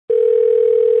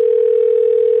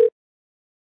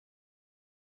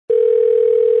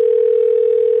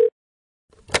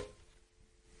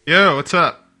Yo, what's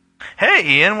up?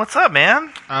 Hey, Ian, what's up,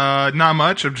 man? Not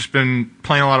much. I've just been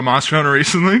playing a lot of Monster Hunter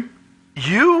recently.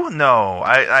 You? No,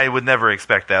 I would never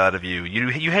expect that out of you.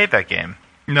 You hate that game.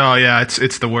 No, yeah,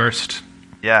 it's the worst.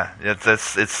 Yeah,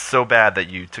 it's so bad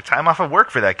that you took time off of work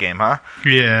for that game, huh?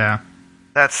 Yeah,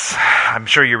 I'm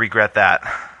sure you regret that.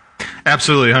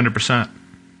 absolutely, 100%.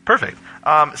 Perfect.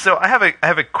 So I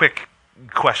have a quick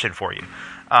question for you.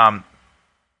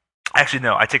 Actually,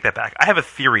 no, I take that back. I have a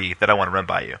theory that I want to run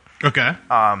by you. Okay.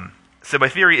 So my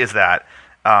theory is that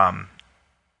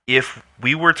if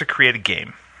we were to create a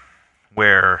game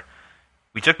where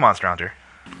we took Monster Hunter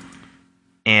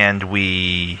and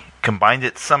we combined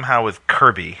it somehow with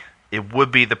Kirby, it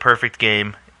would be the perfect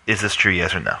game. Is this true,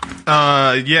 yes or no?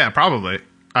 Yeah, probably.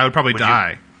 I would probably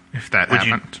die if that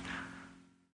happened.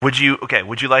 Would you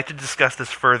like to discuss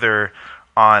this further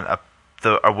on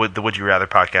the Would You Rather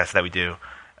podcast that we do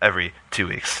every 2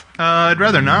 weeks? I'd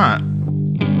rather not.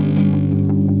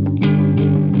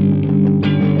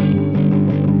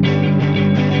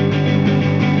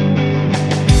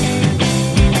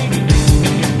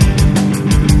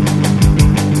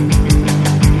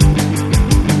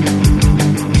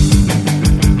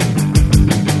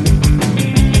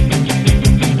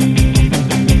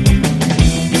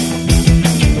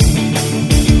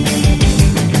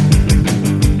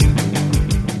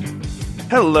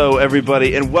 Hello,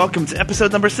 everybody, and welcome to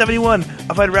episode number 71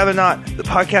 of I'd Rather Not, the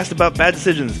podcast about bad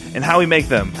decisions and how we make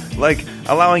them, like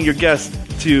allowing your guest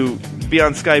to be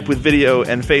on Skype with video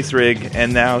and face rig,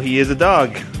 and now he is a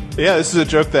dog. Yeah, this is a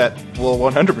joke that will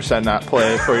 100% not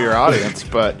play for your audience,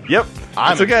 but Yep,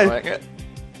 I'm it's okay. enjoying it.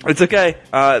 It's okay.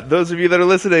 Those of you that are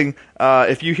listening,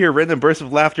 if you hear random bursts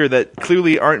of laughter that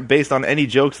clearly aren't based on any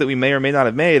jokes that we may or may not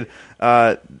have made,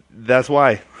 that's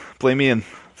why. Blame Ian.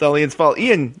 It's all Ian's fault.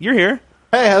 Ian, you're here.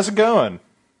 Hey, how's it going?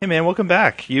 Hey, man, welcome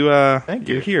back. Thank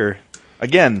you. You're here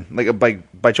again, like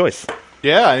by choice.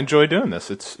 Yeah, I enjoy doing this.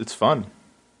 It's fun.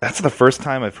 That's the first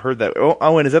time I've heard that. Oh,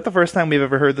 Owen, is that the first time we've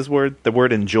ever heard the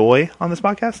word enjoy on this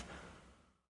podcast?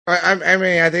 I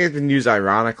mean, I think it's been used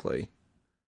ironically.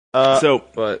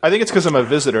 But I think it's because I'm a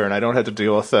visitor and I don't have to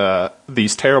deal with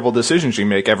these terrible decisions you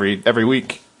make every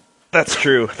week. That's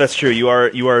true. That's true. You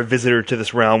are a visitor to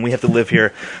this realm. We have to live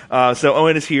here. So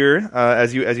Owen is here,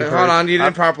 as you heard. Hold on, you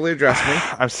didn't properly address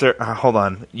me. I'm sorry. Hold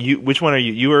on. Which one are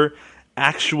you? You are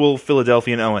actual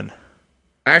Philadelphian Owen.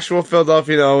 Actual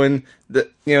Philadelphia Owen,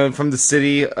 from the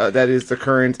city that is the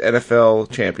current NFL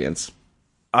champions.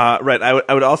 Right.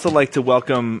 I would also like to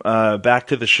welcome back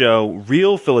to the show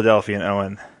real Philadelphian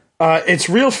Owen. It's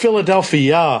real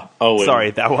Philadelphia, Owen.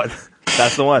 Sorry, that one.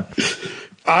 That's the one.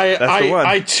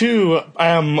 I too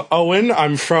am Owen.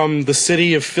 I'm from the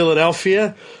city of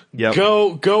Philadelphia. Yep.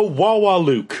 Go Wawa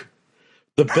Luke.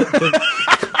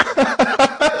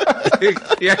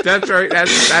 Yeah, that's right.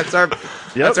 That's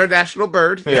our national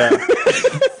bird. Yeah.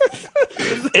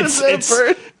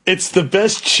 It's the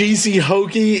best cheesy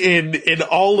hoagie in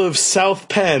all of South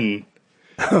Penn.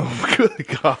 Oh, good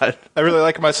God. I really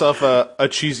like myself a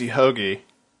cheesy hoagie.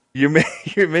 You're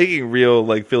making real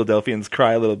Philadelphians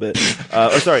cry a little bit.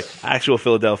 Sorry, actual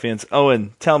Philadelphians.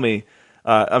 Owen, tell me.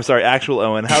 I'm sorry, actual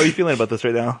Owen. How are you feeling about this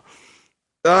right now?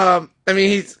 I mean,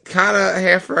 he's kind of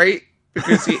half right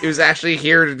because he was actually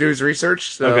here to do his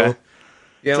research. So,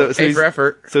 okay. So for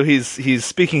effort. So he's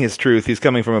speaking his truth. He's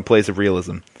coming from a place of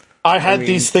realism. I had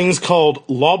these things called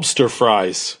lobster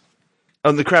fries.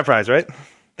 Oh, the crab fries, right?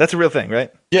 That's a real thing,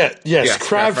 right? Yes,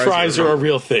 crab fries are a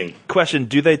real thing. Question,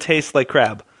 do they taste like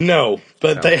crab? No,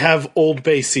 but they have Old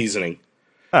Bay seasoning.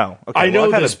 Oh, okay. I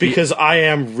know this because I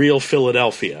am real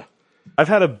Philadelphia. I've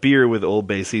had a beer with Old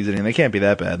Bay seasoning. They can't be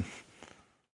that bad.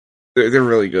 They're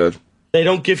really good. They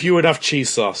don't give you enough cheese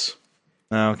sauce.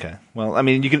 Oh, okay. Well, I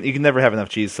mean, you can never have enough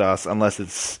cheese sauce unless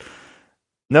it's...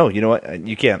 No, you know what?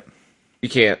 You can't. You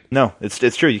can't. No, it's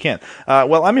true. You can't.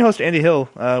 Well, I'm your host, Andy Hill.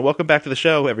 Welcome back to the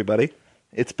show, everybody.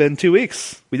 It's been 2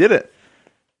 weeks. We did it.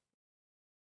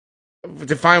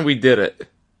 Define we did it.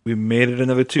 We made it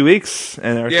another 2 weeks,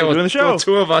 and are still doing the show. Well,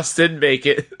 two of us didn't make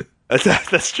it.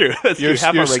 That's true. That's You're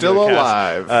true. still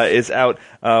alive. Is out.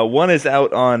 One is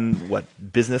out on what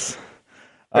business?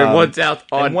 And one's out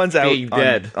on and one's being out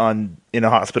dead. on in a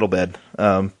hospital bed.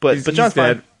 But He's John's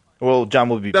dead. fine. Well, John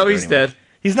will be. No, better he's anyway. dead.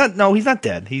 He's not. No, he's not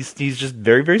dead. He's just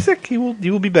very, very sick. He will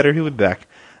be better. He will be back.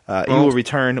 He will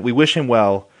return. We wish him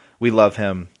well. We love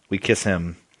him. We kiss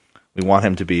him. We want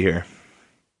him to be here.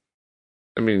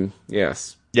 I mean,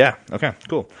 yes. Yeah. Okay.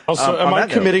 Cool. Also, am I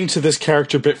committing to this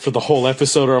character bit for the whole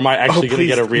episode, or am I actually going to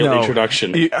get a real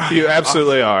introduction? You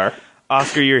absolutely are.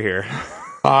 Oscar, you're here.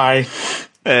 Hi.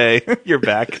 Hey, you're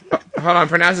back. Hold on,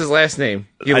 pronounce his last name.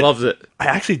 He loves it. I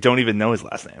actually don't even know his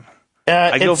last name.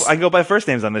 I go by first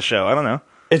names on this show. I don't know.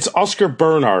 It's Oscar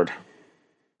Bernard.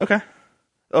 Okay.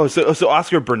 Oh, so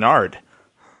Oscar Bernard.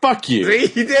 Fuck you. See,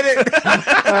 he did it.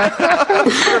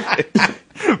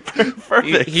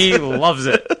 Perfect. He loves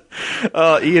it.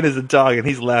 Ian is a dog, and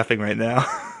he's laughing right now.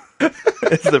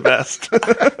 It's the best.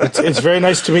 It's very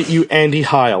nice to meet you, Andy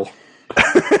Heil.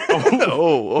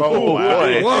 Oh,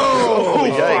 boy. Whoa!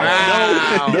 Yikes.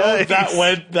 Wow. Yikes. That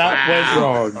went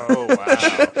wrong. Oh, wow.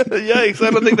 Yikes, I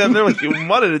don't think that meant what you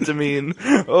wanted it to mean.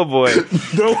 Oh, boy.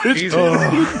 No, it's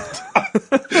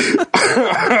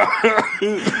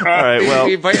All right, well.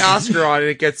 You invite Oscar on and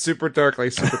it gets super dark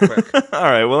like super quick. All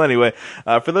right, well, anyway,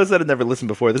 for those that have never listened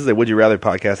before, this is a Would You Rather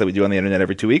podcast that we do on the internet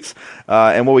every 2 weeks.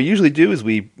 And what we usually do is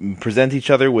we present each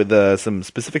other with some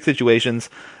specific situations,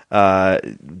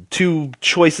 two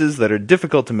choices that are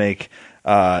difficult to make,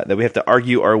 that we have to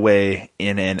argue our way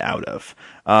in and out of.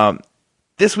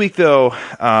 This week, though,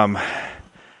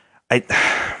 I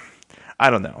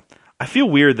don't know. I feel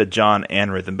weird that John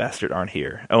and Rhythm Bastard aren't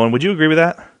here. Owen, would you agree with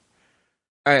that?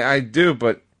 I do,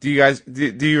 but do you guys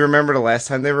do you remember the last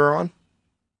time they were on?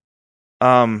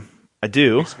 I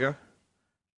do. Weeks ago?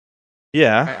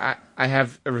 Yeah. I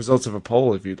have the results of a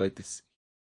poll if you'd like to see.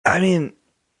 I mean,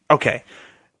 okay.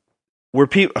 We're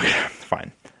people.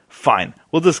 Fine.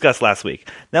 We'll discuss last week.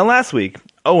 Now, last week,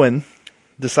 Owen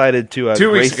decided to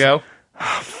 2 weeks ago.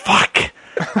 Fuck!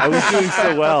 I was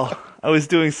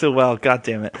doing so well. God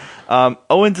damn it!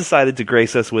 Owen decided to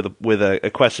grace us with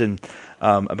a question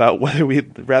about whether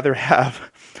we'd rather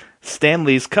have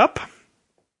Stanley's Cup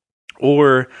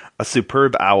or a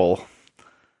superb owl.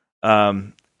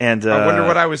 And I wonder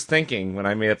what I was thinking when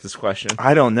I made up this question.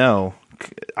 I don't know.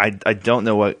 I don't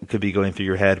know what could be going through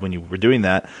your head when you were doing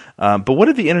that. But what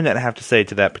did the internet have to say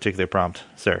to that particular prompt,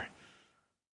 sir?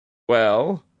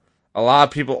 Well, a lot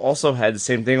of people also had the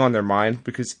same thing on their mind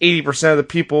because 80% of the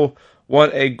people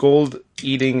want a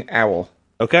gold-eating owl.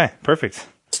 Okay, perfect.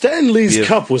 Stanley's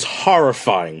Cup was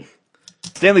horrifying.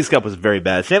 Stanley's Cup was very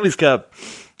bad. Stanley's Cup,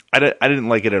 I didn't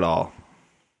like it at all.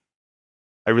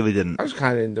 I really didn't. I was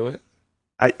kind of into it.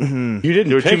 You didn't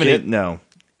there were pick too many, it. No.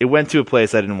 It went to a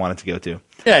place I didn't want it to go to.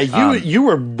 Yeah, you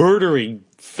were murdering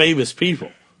famous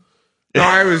people. No,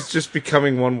 I was just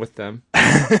becoming one with them.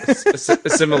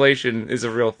 Assimilation is a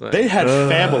real thing. They had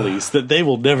families that they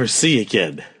will never see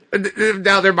again.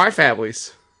 Now they're my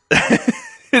families.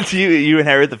 It's you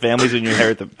inherit the families when you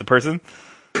inherit the person?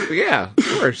 Yeah,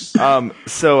 of course.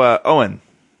 So Owen,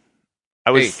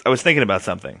 I was thinking about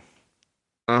something.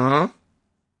 Uh-huh.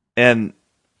 And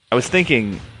I was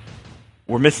thinking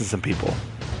we're missing some people.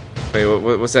 Wait,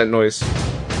 what's that noise?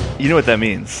 You know what that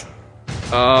means?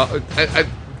 I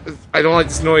don't like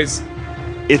this noise.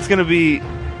 It's gonna be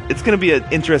an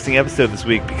interesting episode this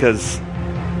week because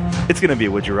it's gonna be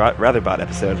a Would You Rather Bot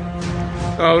episode.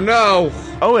 Oh no!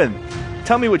 Owen,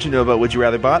 tell me what you know about Would You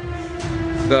Rather Bot.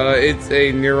 It's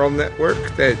a neural network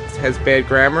that has bad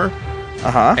grammar.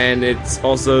 Uh-huh. And it's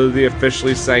also the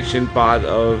officially sanctioned bot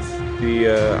of the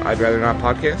I'd Rather Not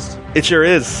podcast. It sure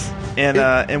is.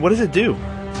 And what does it do?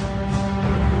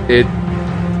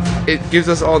 It gives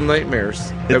us all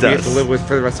nightmares that we have to live with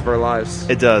for the rest of our lives.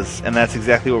 It does, and that's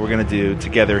exactly what we're going to do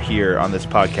together here on this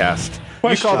podcast.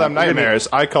 You call them nightmares,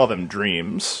 I call them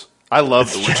dreams. I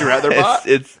love the Would You Rather Bot.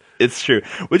 It's true.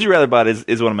 Would You Rather Bot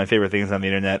is one of my favorite things on the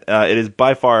internet. It is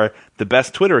by far the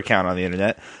best Twitter account on the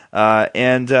internet.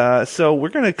 So we're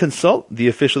going to consult the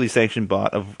officially sanctioned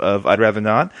bot of I'd Rather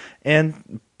Not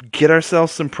and get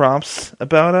ourselves some prompts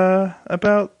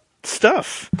about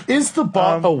stuff. Is the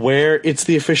bot aware it's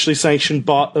the officially sanctioned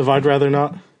bot of I'd Rather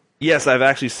Not? Yes, I've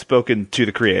actually spoken to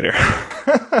the creator.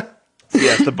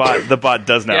 Yes, the bot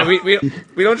does know. Yeah,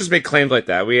 we don't just make claims like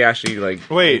that. We actually do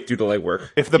the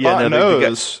legwork. If the bot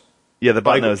knows, the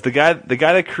bot knows. The guy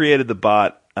that created the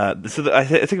bot. I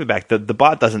take it back. The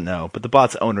bot doesn't know, but the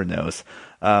bot's owner knows.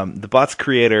 The bot's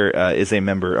creator is a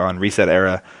member on Reset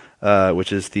Era,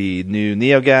 which is the new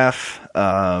NeoGAF,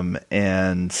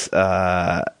 and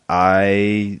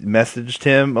I messaged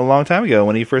him a long time ago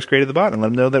when he first created the bot and let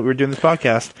him know that we were doing this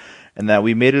podcast and that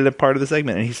we made it a part of the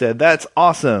segment. And he said, "That's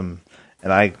awesome,"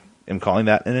 and I am calling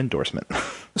that an endorsement.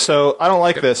 So I don't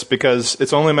like this because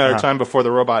it's only a matter of time before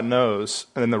the robot knows,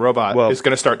 and then the robot is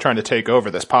going to start trying to take over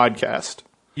this podcast.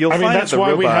 That's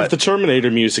why we have the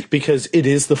Terminator music, because it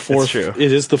is the foresight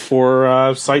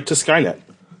to Skynet.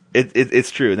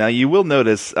 It's true. Now you will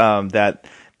notice that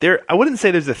I wouldn't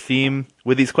say there's a theme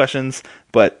with these questions,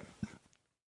 but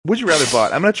Would You Rather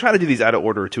Bot, I'm going to try to do these out of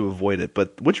order to avoid it,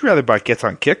 but Would You Rather Bot gets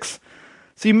on kicks.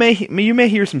 So you may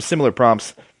hear some similar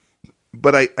prompts,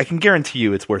 but I can guarantee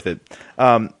you it's worth it.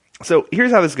 So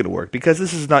here's how this is going to work. Because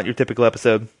this is not your typical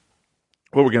episode,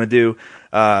 what we're going to do,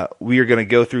 we are going to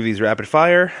go through these rapid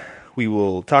fire. We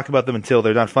will talk about them until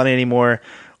they're not funny anymore,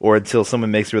 or until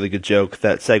someone makes a really good joke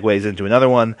that segues into another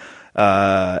one,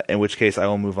 in which case I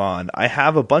will move on. I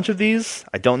have a bunch of these.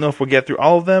 I don't know if we'll get through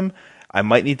all of them. I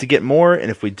might need to get more,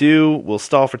 and if we do, we'll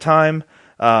stall for time.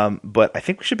 But I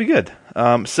think we should be good.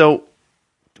 So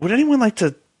would anyone like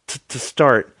to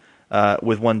start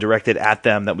with one directed at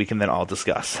them that we can then all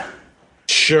discuss?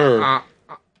 Sure.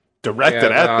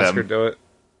 Directed at Oscar them. do it.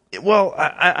 Well,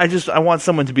 I want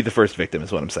someone to be the first victim,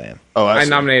 is what I'm saying. Oh, I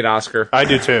nominate Oscar. I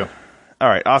do too. All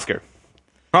right, Oscar.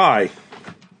 Hi.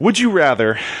 Would you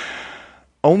rather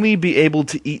only be able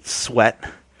to eat sweat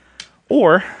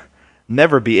or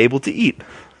never be able to eat?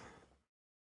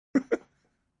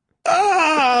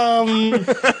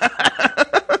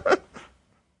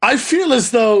 I feel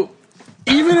as though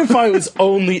even if I was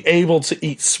only able to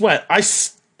eat sweat,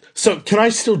 so can I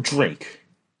still drink?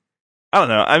 I don't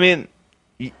know. I mean,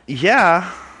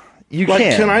 yeah, you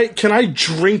can. Can I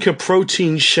drink a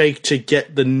protein shake to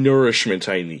get the nourishment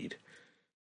I need?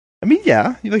 I mean,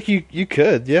 yeah, you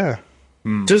could, yeah.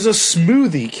 Does a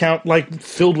smoothie count like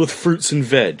filled with fruits and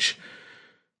veg?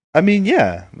 I mean,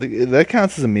 yeah, that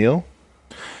counts as a meal.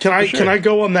 Can I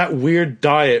go on that weird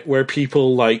diet where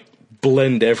people like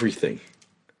blend everything?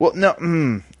 Well, no.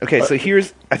 Okay, so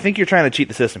I think you're trying to cheat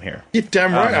the system here. You're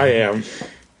damn right I am.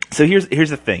 So here's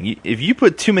the thing: if you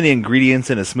put too many ingredients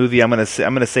in a smoothie, I'm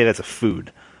gonna say that's a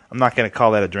food. I'm not gonna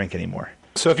call that a drink anymore.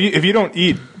 So if you don't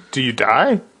eat, do you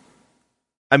die?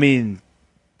 I mean,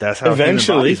 that's how human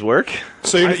Eventually. bodies work.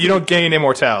 So you don't gain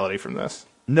immortality from this.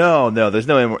 No, there's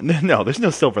no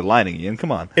silver lining, Ian.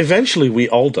 Come on. Eventually, we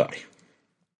all die.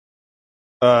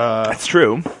 That's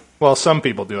true. Well, some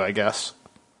people do, I guess.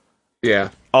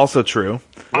 Yeah. Also true.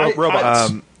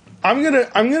 Robots. I'm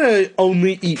gonna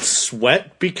only eat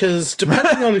sweat because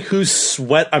depending on whose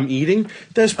sweat I'm eating,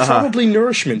 there's probably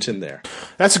nourishment in there.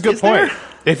 That's a good point.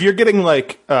 If you're getting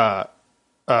like I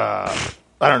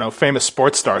don't know, famous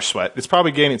sports star sweat, it's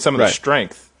probably gaining some of the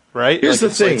strength, right? Here's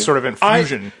the thing. Like sort of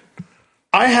infusion.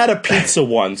 I had a pizza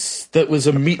once that was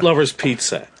a meat lover's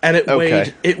pizza, and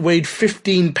it weighed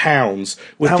 15 pounds.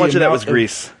 How much of that was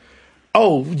grease?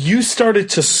 Oh, you started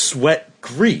to sweat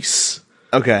grease.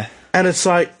 Okay. And it's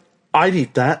like, I'd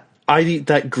eat that. I'd eat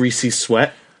that greasy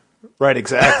sweat. Right,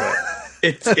 exactly.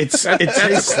 It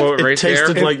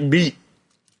tasted like meat.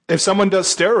 If someone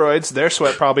does steroids, their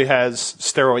sweat probably has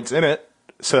steroids in it.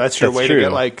 So that's your way to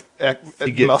get like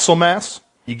muscle mass.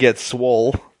 You get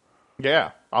swole.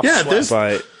 Yeah.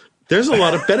 There's a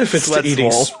lot of benefits to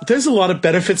eating. There's a lot of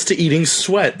benefits to eating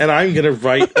sweat, and I'm going to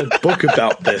write a book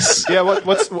about this. Yeah.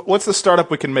 What's the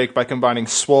startup we can make by combining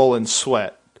swole and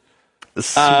sweat?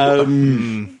 There's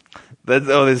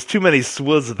too many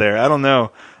swills there. I don't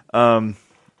know.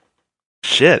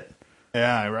 Shit.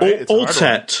 Yeah. Right.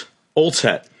 Oltet.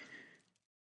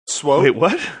 Swote. Wait,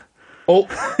 what?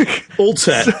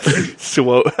 Oltet.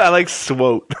 Swote. I like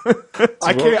swote.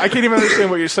 I can't even understand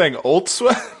what you're saying. Old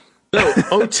sweat? No,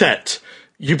 otet.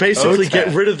 You basically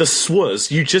get rid of the swuz.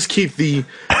 You just keep the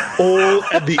ol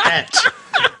and the et.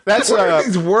 That's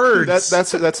these words.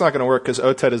 That's not going to work because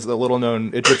Otet is the little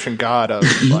known Egyptian god of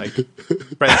like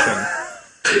fencing.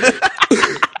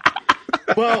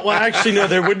 Well, actually, no.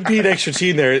 There wouldn't be an extra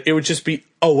T in there. It would just be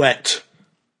Oet.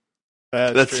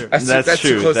 That's true. That's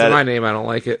too close to my name. I don't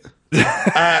like it.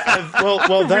 That's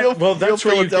real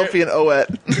Philadelphian Oet.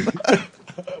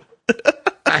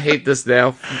 I hate this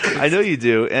now. I know you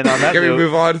do. And on that Can we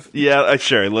move on? Yeah,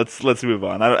 sure. Let's move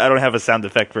on. I don't have a sound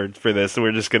effect for this, so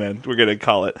we're gonna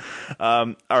call it.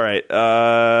 All right.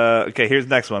 Okay. Here's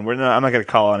the next one. I'm not gonna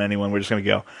call on anyone. We're just gonna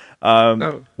go.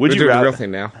 Would you rather? The real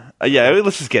thing now? Yeah.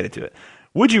 Let's just get into it.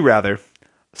 Would you rather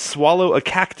swallow a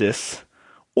cactus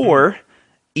or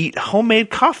eat homemade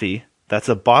coffee that's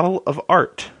a bottle of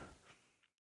art?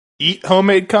 Eat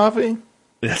homemade coffee?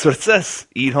 That's what it says.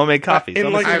 Eat homemade coffee.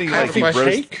 In like a coffee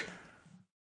shake?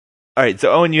 All right,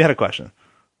 so Owen, you had a question.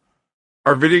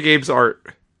 Are video games art?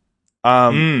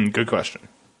 Good question.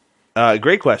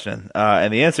 Great question.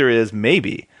 And the answer is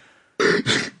maybe.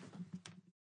 See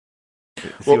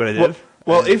what I did?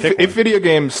 Well, if video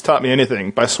games taught me anything,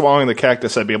 by swallowing the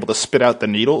cactus, I'd be able to spit out the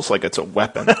needles like it's a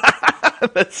weapon.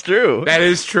 That's true. That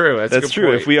is true. That's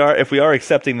true. Point. If we are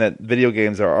accepting that video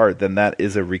games are art, then that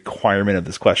is a requirement of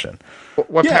this question.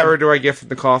 What power do I get from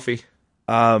the coffee?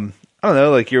 I don't know.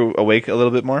 Like you're awake a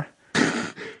little bit more.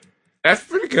 That's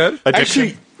pretty good.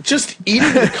 Actually, just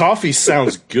eating the coffee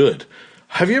sounds good.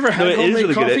 Have you ever had homemade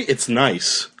really coffee? good. It's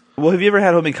nice. Well, have you ever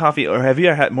had homemade coffee, or have you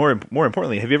ever had more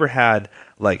importantly, have you ever had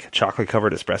like chocolate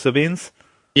covered espresso beans?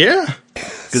 Yeah.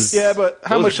 Yeah, but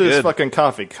how much does fucking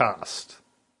coffee cost?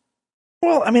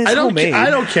 Well, I mean, it's homemade. I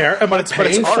don't care. Am I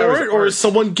paying art, for it, or is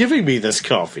someone giving me this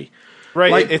coffee?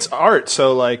 Right, Like- it's art.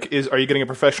 So, like, are you getting a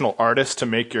professional artist to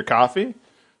make your coffee?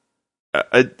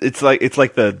 It's like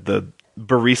the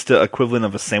barista equivalent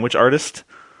of a sandwich artist.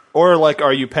 Or, like,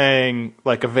 are you paying,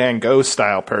 like, a Van Gogh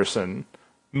style person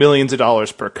millions of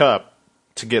dollars per cup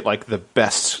to get, like, the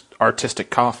best artistic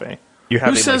coffee?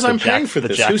 Who says I'm paying for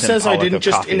this? Who says I didn't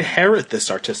just inherit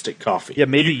this artistic coffee? Yeah,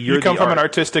 maybe You come from an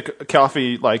artistic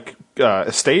coffee, like,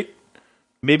 estate?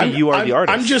 Maybe you are the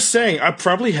artist. I'm just saying, I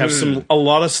probably have a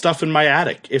lot of stuff in my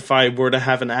attic if I were to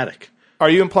have an attic. Are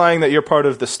you implying that you're part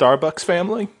of the Starbucks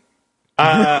family?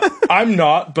 I'm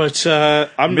not, but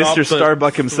I'm not. Mr.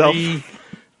 Starbuck himself.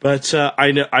 But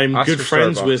I know I'm Oscar good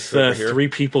friends Starbucks with over here. 3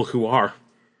 people who are.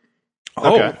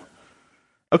 Okay.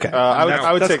 Okay. I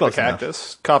would that's take the close enough.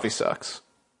 cactus. Coffee sucks.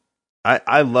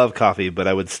 I love coffee, but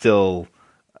I would still,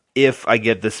 if I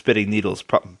get the spitting needles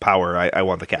power, I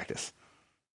want the cactus.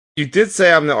 You did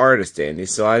say I'm the artist, Andy,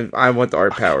 so I want the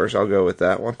art powers. I'll go with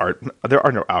that one. Art. There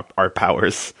are no art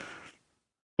powers.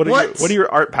 What are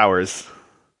your art powers?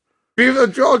 Be able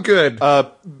to draw good,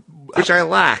 which I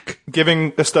lack.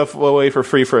 Giving the stuff away for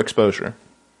free for exposure.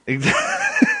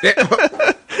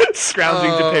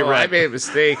 Scrounging to pay I rent. made a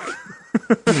mistake.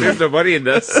 There's no money in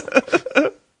this.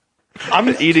 I'm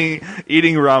eating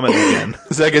ramen again.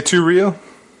 Does that get too real?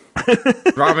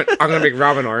 Ramen. I'm gonna make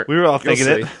ramen art. We were all thinking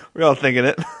You'll it. see. We were all thinking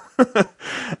it.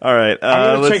 All right. I'm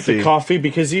going to let's take see. the coffee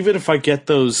because even if I get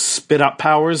those spit up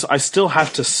powers, I still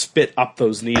have to spit up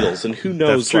those needles, and who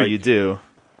knows? That's true. like, You do.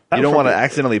 You don't want to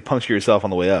accidentally puncture yourself on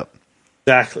the way up.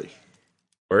 exactly.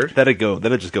 Word. That'd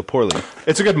just go poorly.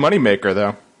 It's a good moneymaker,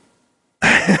 though.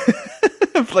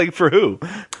 Like for who?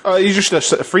 You just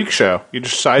a freak show. You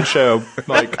just sideshow,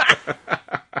 like,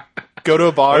 go to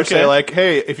a bar, say, like,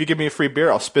 hey, if you give me a free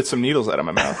beer, I'll spit some needles out of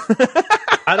my mouth.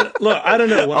 I don't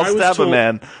know. When I'll I was stab a told,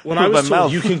 man When with I was my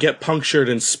told mouth. you can get punctured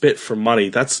and spit for money,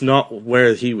 that's not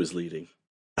where he was leading.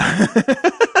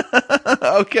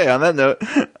 Okay. On that note,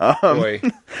 Boy.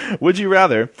 would you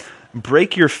rather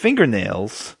break your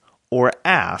fingernails or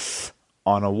ass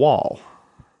on a wall?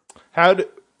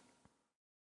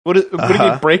 What do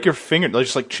you break your finger?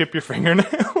 Just like chip your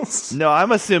fingernails? No,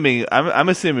 I'm assuming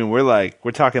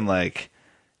we're talking like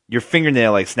your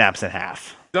fingernail like snaps in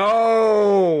half.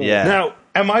 No. Yeah. Now,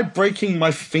 am I breaking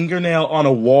my fingernail on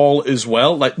a wall as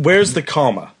well? Like, where's the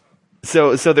comma?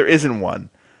 So there isn't one.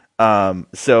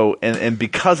 And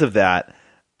because of that,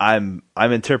 I'm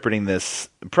interpreting this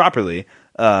properly.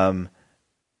 And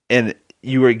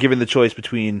you were given the choice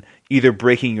between either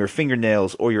breaking your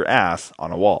fingernails or your ass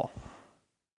on a wall.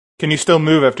 Can you still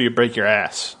move after you break your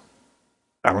ass?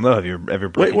 I don't know. Have you ever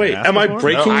broken Wait, your ass am I before?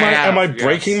 breaking No, I my have, am I yes.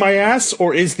 breaking my ass,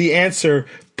 or is the answer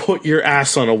put your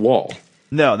ass on a wall?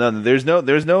 No. There's no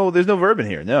verb in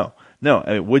here. No.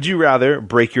 I mean, would you rather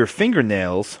break your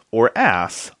fingernails or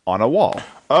ass on a wall?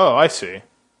 Oh, I see.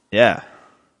 Yeah.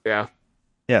 Yeah.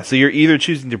 Yeah, so you're either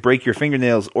choosing to break your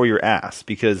fingernails or your ass,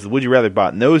 because the Would You Rather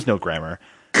bot knows no grammar,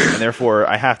 and therefore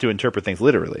I have to interpret things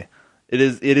literally. It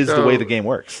is the way the game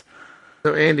works.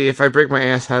 So Andy, if I break my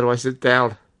ass, how do I sit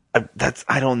down?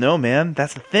 I don't know, man.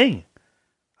 That's the thing.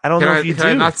 I don't know if you can do.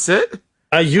 I not sit?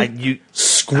 You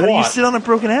Squat. How do you sit on a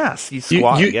broken ass? You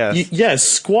squat, I guess. Yes,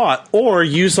 squat, or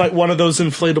use like one of those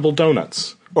inflatable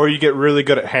donuts. Or you get really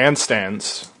good at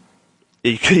handstands.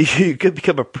 You could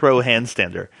become a pro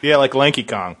handstander. Yeah, like Lanky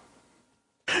Kong.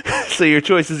 So your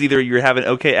choice is either you have an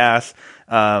okay ass,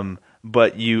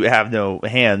 but you have no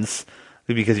hands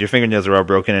because your fingernails are all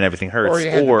broken and everything hurts, Or you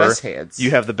have the best hands.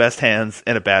 you have the best hands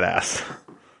and a bad ass.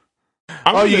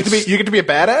 You get to be a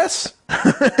badass?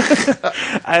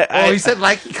 I He said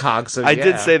like Cog, so I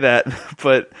did say that,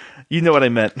 but you know what I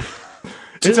meant.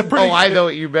 It's a pretty. I know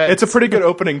what you meant. It's a pretty good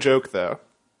opening joke, though.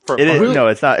 It is, no,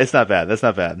 it's not. It's not bad. That's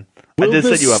not bad. I did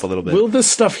set you up a little bit. Will this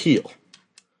stuff heal?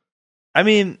 I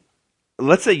mean,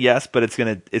 let's say yes, but it's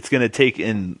gonna take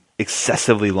an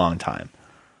excessively long time.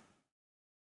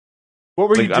 What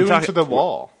were you I'm doing talking- to the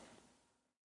wall?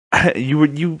 I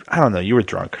don't know. You were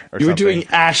drunk or You were something. doing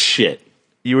ass shit.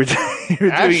 You were Ass doing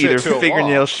shit either to a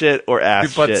fingernail wall. shit or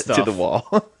ass butt shit to stuff. the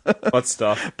wall. butt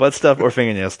stuff. Butt stuff or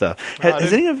fingernail stuff. Has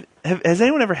dude.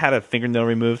 anyone ever had a fingernail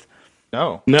removed?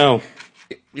 No. No,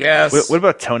 Yes. What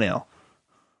about toenail?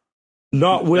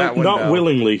 not That one, no.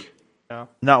 willingly.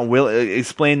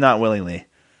 Explain not willingly.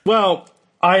 Well,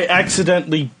 I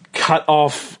accidentally cut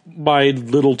off my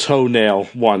little toenail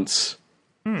once.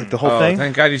 Like the whole Oh, thing.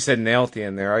 thank God you said nail at the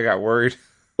end there. I got worried.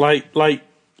 Like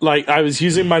I was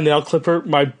using my nail clipper.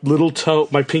 My little toe,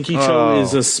 my pinky toe Oh.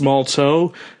 is a small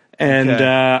toe, and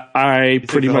Okay. I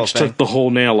pretty the whole much thing? took the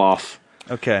whole nail off.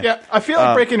 Okay. Yeah, I feel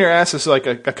like breaking your ass is like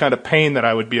a kind of pain that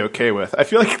I would be okay with. I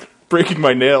feel like breaking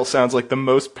my nail sounds like the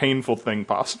most painful thing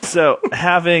possible. So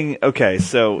having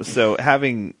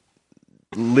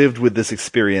lived with this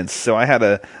experience, so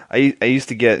I used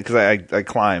to get, because I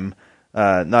climb,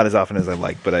 not as often as I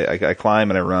like, but I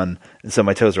climb and I run, and so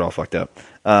my toes are all fucked up.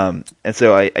 And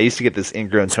so I used to get this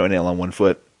ingrown toenail on one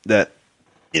foot that,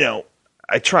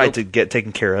 I tried to get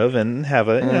taken care of and have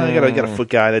I got a foot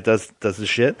guy that does this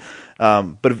shit.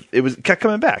 But it kept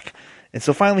coming back. And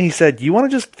so finally he said, "You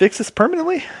want to just fix this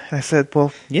permanently?" And I said,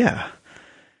 "Well, yeah."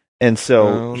 And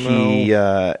so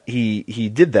he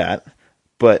did that.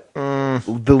 But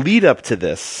the lead up to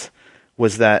this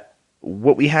was that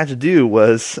what we had to do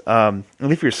was, and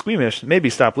if you're squeamish, maybe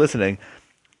stop listening.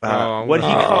 What he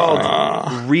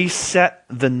called reset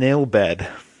the nail bed.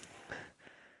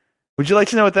 Would you like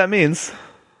to know what that means?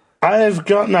 I've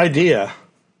got an idea.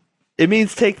 It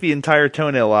means take the entire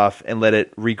toenail off and let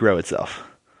it regrow itself.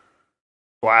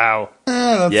 Wow.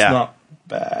 That's not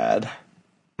bad.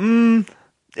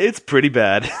 It's pretty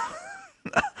bad.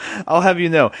 I'll have you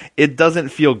know, it doesn't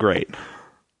feel great.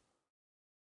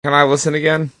 Can I listen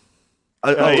again?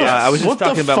 I was just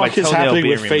talking about my toenail being What the fuck is happening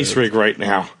with removed. Face Rig right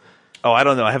now? Oh, I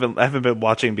don't know. I haven't been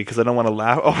watching because I don't want to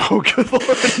laugh. Oh, good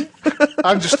lord!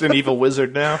 I'm just an evil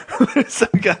wizard now. There's some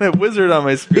kind of wizard on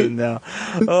my screen now.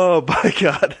 Oh my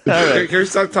god! All right. Can we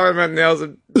stop talking about nails?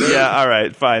 Yeah. All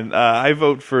right. Fine. I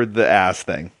vote for the ass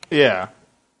thing. Yeah.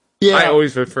 I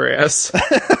always vote for ass.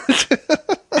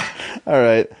 All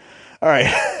right.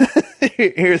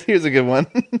 Here's a good one.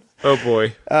 Oh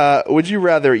boy. Would you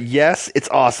rather yes, it's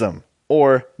awesome,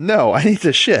 or no, I need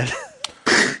to shit?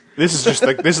 This is just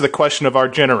this is the question of our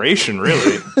generation,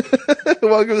 really.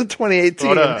 Welcome to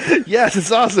 2018. Yes,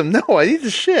 it's awesome. No, I need to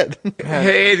shit.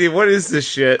 Hey Andy, what is this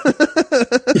shit?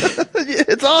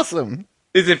 It's awesome.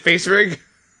 Is it Face Rig?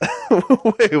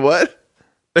 Wait, what?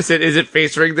 I said, is it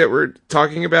Face Rig that we're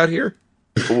talking about here?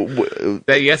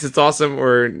 That yes, it's awesome,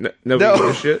 or nobody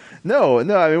gives a shit? No.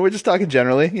 I mean, we're just talking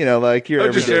generally. Like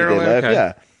your just everyday generally? life. Okay.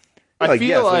 Yeah. I feel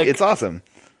yes, like it's awesome.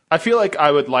 I feel like I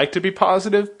would like to be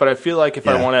positive, but I feel like if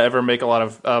Yeah. I want to ever make a lot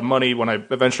of money when I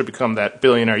eventually become that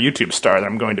billionaire YouTube star that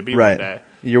I'm going to be Right. one day,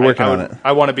 You're working on it.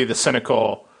 I want to be the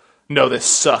cynical, no, this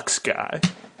sucks guy.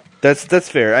 That's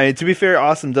fair. I mean, to be fair,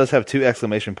 awesome does have 2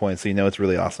 exclamation points, so you know it's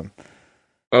really awesome.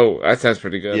 Oh, that sounds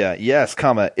pretty good. Yeah. Yes,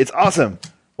 comma, it's awesome,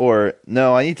 or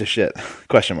no, I need to shit?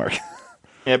 Question mark.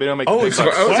 Yeah, but don't make Oh, it's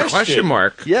It's a question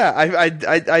mark. Yeah.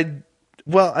 I.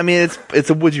 Well, I mean, it's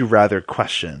a would you rather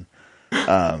question.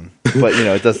 But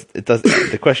it does.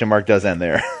 The question mark does end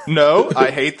there. No, I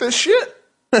hate this shit.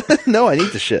 No, I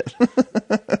need to shit.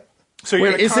 So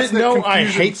you're Wait, in a is it constant no, I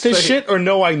confusion hate this state. shit, or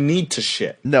no, I need to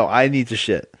shit? No, I need to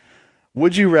shit.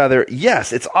 Would you rather?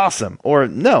 Yes, it's awesome, or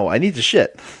no, I need to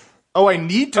shit. Oh, I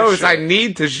need to. Oh, shit. it's I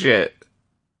need to shit.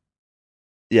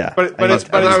 Yeah, But I it's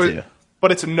need to.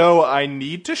 But it's no, I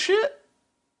need to shit.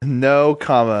 No,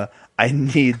 comma, I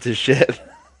need to shit.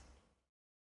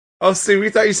 Oh, see, we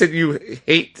thought you said you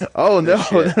hate. Oh no,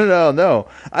 shit. no!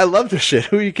 I love to shit.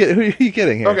 Who are you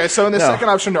kidding here? Okay, so in the No. second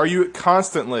option, are you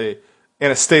constantly in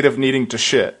a state of needing to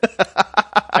shit,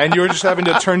 and you're just having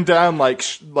to turn down like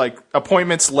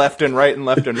appointments left and right and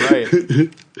left and right?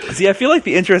 See, I feel like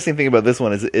the interesting thing about this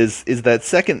one is that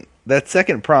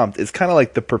second prompt is kind of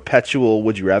like the perpetual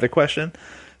would you rather question.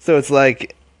 So it's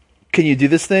like, can you do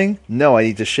this thing? No, I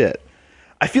need to shit.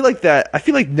 I feel like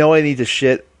no, I need to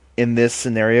shit in this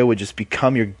scenario would just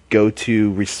become your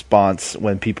go-to response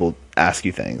when people ask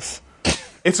you things.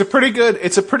 It's a pretty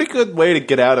good way to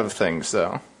get out of things,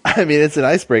 though. I mean, it's an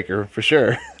icebreaker for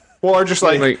sure. Or just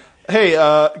like,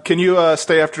 hey, can you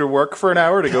stay after work for an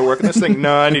hour to go work on this thing?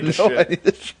 No, I need to No, shit. I need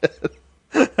to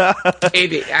shit.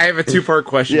 Andy, I have a 2-part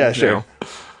question. Yeah, now. sure.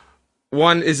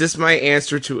 One, is this my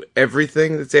answer to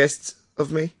everything that's asked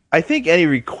of me? I think any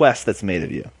request that's made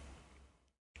of you.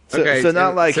 So, Okay, so not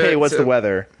and like, so- hey, what's so- the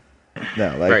weather?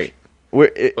 No, like, Right.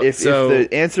 if the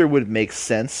answer would make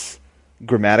sense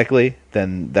grammatically,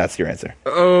 then that's your answer.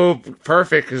 Oh,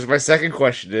 perfect, because my second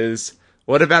question is,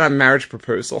 what about a marriage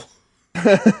proposal?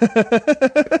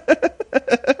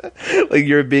 Like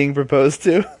you're being proposed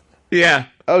to? Yeah.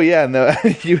 Oh yeah, no,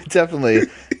 you would definitely.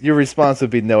 Your response would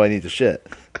be, "No, I need to shit."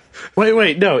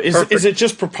 Wait, no. Is it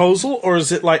just proposal, or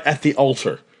is it like at the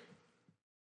altar?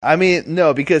 I mean,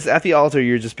 no, because at the altar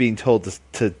you're just being told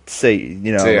to say,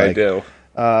 Say like, I do.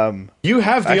 You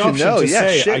have the option to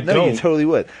say shit, I no, don't. you totally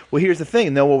would. Well, here's the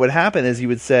thing. No, what would happen is you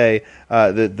would say,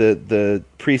 the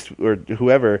priest or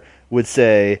whoever would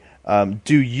say,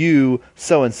 "Do you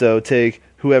so and so take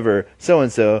whoever so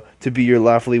and so to be your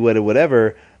lawfully wedded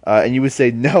whatever?" And you would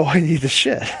say, "No, I need to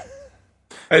shit."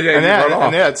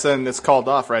 Then it's called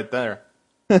off right there.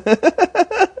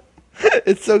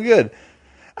 It's so good.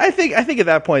 I think at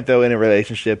that point though, in a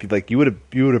relationship, you would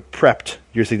have prepped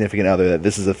your significant other that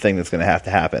this is a thing that's going to have to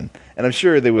happen, and I'm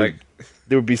sure there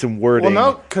would be some wording.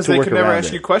 Well, no, because they could never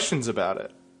ask you questions about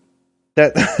it.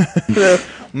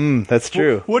 That's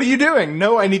true. What are you doing?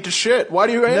 No, I need to shit. Why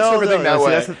do you answer everything that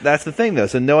way? That's the thing though.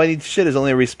 So no, I need to shit is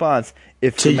only a response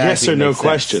if to yes or no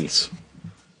questions.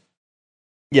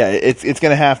 Yeah, it's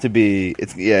going to have to be.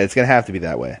 It's going to have to be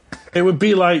that way. It would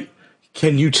be like,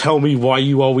 can you tell me why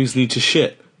you always need to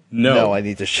shit? No, I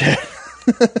need to shit.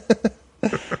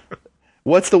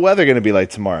 What's the weather going to be like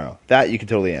tomorrow? That you can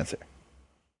totally answer.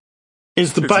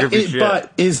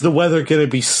 But is the weather going to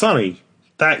be sunny?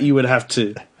 That you would have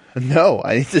to. No,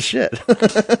 I need to shit.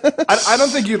 I don't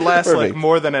think you'd last like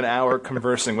more than an hour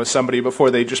conversing with somebody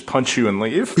before they just punch you and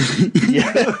leave.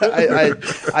 Yeah,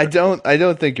 I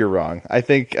don't think you're wrong. I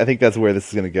think that's where this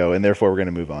is going to go, and therefore we're going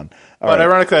to move on. But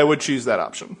ironically, I would choose that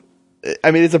option.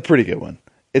 I mean, it's a pretty good one.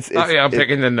 I'm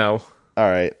picking the no. All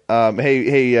right.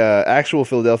 Hey, actual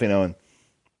Philadelphian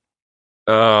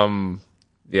Owen.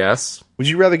 Yes. Would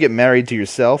you rather get married to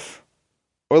yourself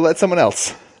or let someone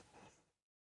else?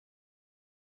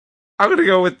 I'm gonna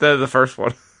go with the first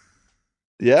one.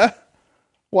 Yeah.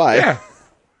 Why? Yeah.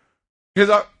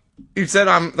 Because you said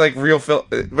I'm like real Phil.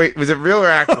 Wait, was it real or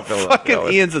actual Phil?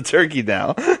 Fucking Ian's a turkey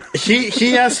now.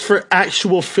 He asked for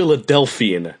actual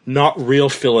Philadelphian, not real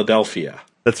Philadelphia.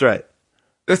 That's right.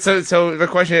 So the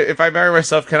question: if I marry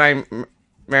myself, can I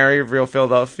marry real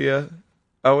Philadelphia,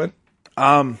 Owen?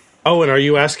 Owen, are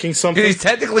you asking something? He's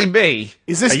technically me.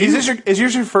 Is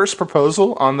yours your first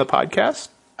proposal on the podcast?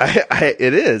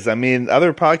 It is. I mean,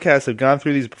 other podcasts have gone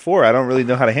through these before. I don't really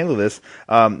know how to handle this.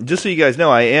 Just so you guys know,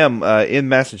 I am in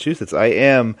Massachusetts. I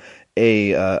am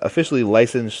a officially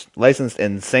licensed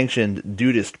and sanctioned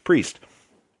dudist priest.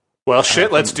 Well,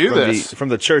 shit, let's do this. From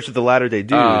the Church of the Latter-day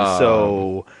Dudes.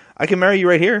 So I can marry you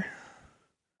right here.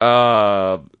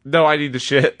 No, I need to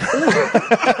shit.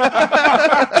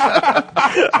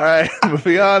 All right,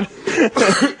 moving on.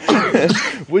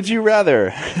 Would you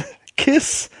rather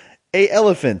kiss a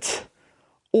elephant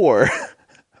or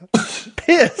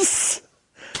piss?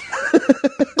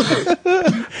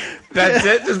 That's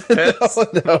it? Just piss?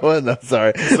 No,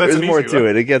 sorry. There's more to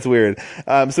it. It gets weird.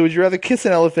 So would you rather kiss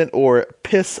an elephant or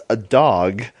piss a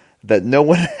dog that no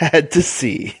one had to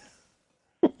see?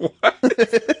 What?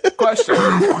 Question.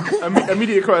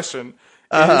 Immediate question.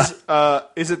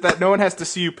 Is it that no one has to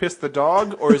see you piss the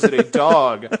dog, or is it a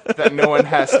dog that no one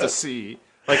has to see?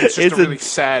 Like it's just a really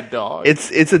sad dog.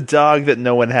 It's a dog that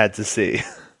no one had to see.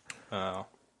 Oh.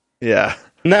 Yeah.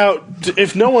 Now,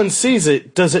 if no one sees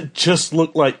it, does it just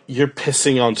look like you're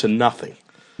pissing onto nothing?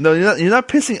 No, you're not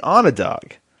pissing on a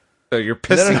dog. So you're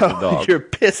pissing the dog. You're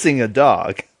pissing a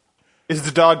dog. Is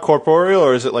the dog corporeal,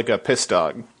 or is it like a piss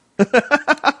dog?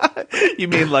 You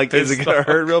mean like is it gonna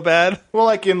hurt real bad? Well,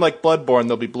 like in like Bloodborne,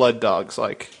 there'll be blood dogs.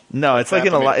 No, it's like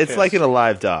an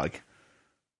alive dog.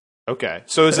 Okay,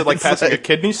 so is it like passing a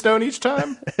kidney stone each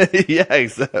time? Yeah,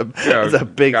 it's a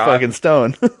big fucking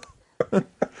stone.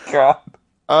 God.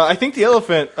 I think the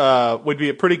elephant would be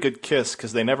a pretty good kiss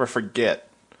because they never forget.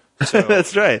 So.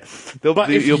 That's right. But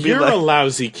if you're a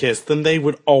lousy kiss, then they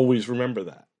would always remember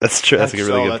that. That's true. That's a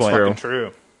really good point. Fucking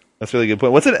true. That's a really good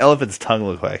point. What's an elephant's tongue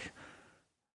look like?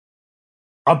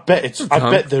 I bet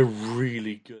they're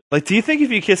really good. Like, do you think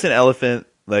if you kiss an elephant,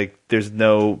 like, there's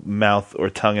no mouth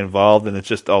or tongue involved and it's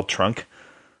just all trunk?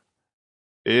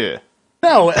 Yeah.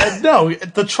 No,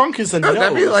 the trunk is a nose.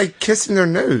 That'd be like kissing their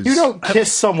nose. You don't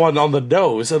kiss someone on the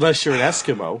nose unless you're an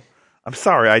Eskimo. I'm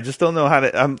sorry, I just don't know how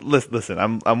to.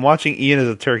 Listen, I'm watching Ian as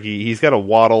a turkey. He's got a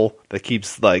waddle that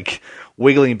keeps like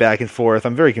wiggling back and forth.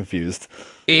 I'm very confused.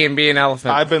 Ian be an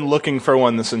elephant. I've been looking for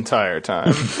one this entire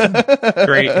time.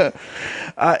 Great.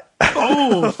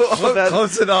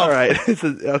 Close enough. All right.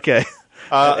 Okay.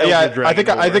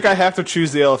 I think I have to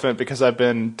choose the elephant because I've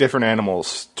been different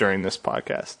animals during this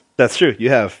podcast. That's true. You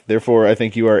have. Therefore, I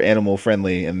think you are animal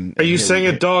friendly. And are you saying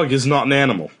a dog is not an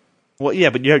animal? Well,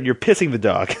 yeah, but you're pissing the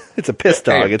dog. It's a piss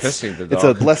dog. It's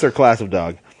a lesser class of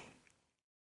dog.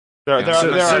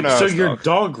 So you're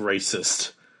dog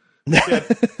racist. There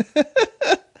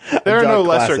are no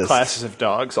lesser classes of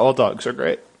dogs. All dogs are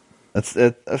great. That's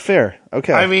fair.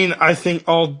 Okay. I mean, I think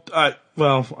all.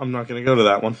 Well, I'm not going to go to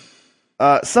that one.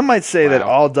 Some might say that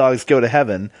all dogs go to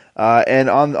heaven. And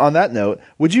on that note,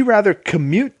 would you rather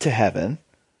commute to heaven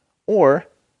or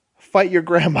fight your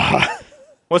grandma?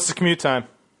 What's the commute time?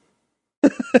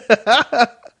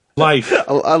 Life.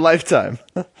 A lifetime.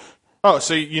 Oh,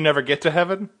 so you never get to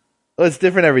heaven? Well, it's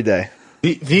different every day.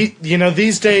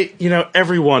 These days,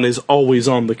 everyone is always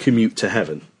on the commute to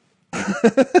heaven.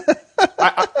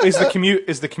 Is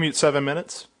the commute 7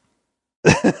 minutes?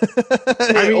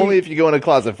 Only if you go in a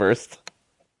closet first.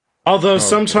 Although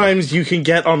sometimes you can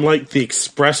get on like the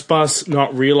express bus,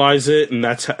 not realize it, and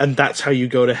that's how you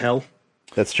go to hell.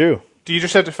 That's true. Do you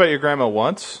just have to fight your grandma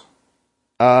once?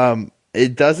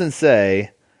 It doesn't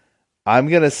say. I'm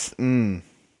gonna. See,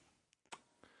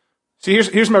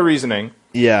 here's my reasoning.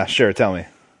 Yeah, sure. Tell me.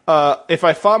 If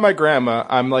I fought my grandma,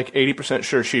 I'm like 80%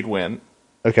 sure she'd win.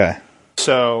 Okay.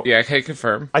 So Yeah, I can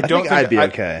confirm. I don't think I'd be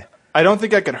okay. I don't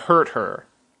think I could hurt her.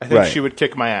 I think Right. she would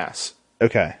kick my ass.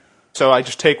 Okay. So I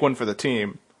just take one for the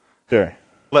team. Sure.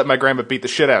 Let my grandma beat the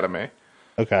shit out of me.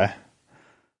 Okay.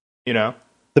 You know?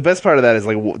 The best part of that is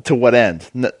like, to what end?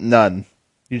 None.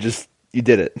 You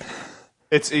did it.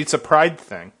 It's a pride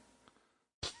thing.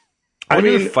 I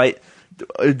mean, fight.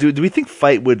 Do we think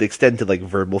fight would extend to like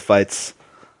verbal fights?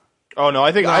 Oh no,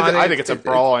 I think it's a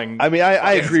brawling. I mean,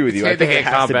 I agree with you. I think it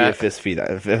has to be a combat. fist feed.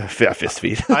 Fist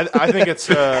feed. I think it's.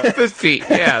 Fist feet.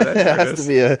 Yeah, It has to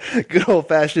be a good old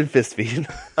fashioned fist feed.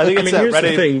 I think it's here's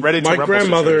ready. the thing. Ready to My rumble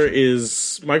grandmother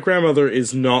situation. my grandmother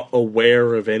is not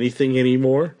aware of anything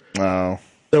anymore. Oh,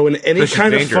 So in any This is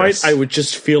kind of dangerous. fight, I would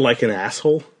just feel like an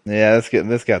asshole. yeah.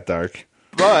 This got dark.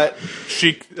 But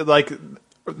she like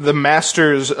the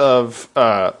masters of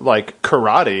like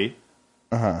karate.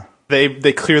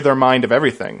 They clear their mind of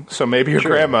everything. So maybe your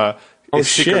grandma is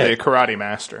secretly shit. a karate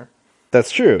master.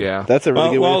 That's true. Yeah. That's a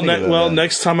really good way to think about that.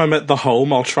 next time I'm at the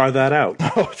home, I'll try that out.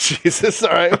 Oh Jesus! All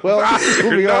right. Well,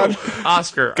 moving on.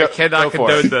 Oscar, I cannot go for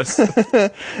condone this.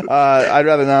 I'd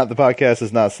rather not. The podcast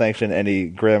does not sanction any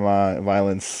grandma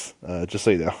violence. Just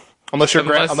so you know. Unless your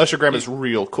Unless- grandma's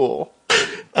real cool.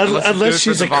 Unless it's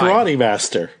she's a good for the karate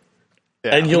master.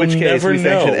 Yeah. And you'll In which case, never we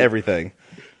sanction know. everything.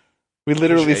 We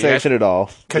literally sanction it all.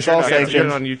 Because It's all you're sanctioned.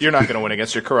 not going to win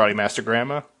against your karate master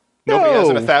grandma. Nobody has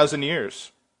in 1,000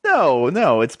 years.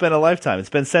 No, it's been a lifetime. It's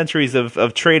been centuries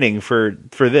of training for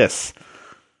this.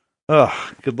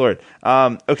 Oh, good lord.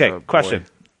 Okay, question.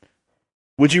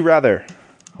 Would you rather...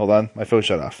 Hold on, my phone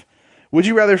shut off. Would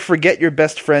you rather forget your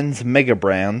best friend's mega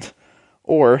brand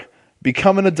or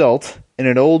become an adult in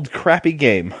an old crappy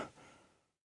game?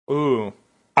 Ooh.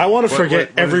 I want to forget what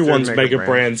is their everyone's mega mega brand?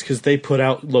 brands because they put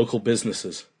out local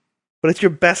businesses. But it's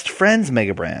your best friend's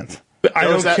mega brand. But I So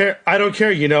don't is that- care. I don't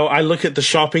care. I look at the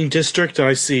shopping district and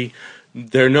I see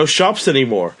there are no shops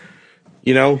anymore.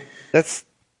 That's...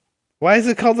 Why is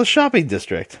it called the shopping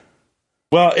district?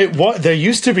 Well, there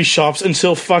used to be shops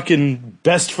until fucking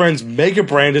best friend's mega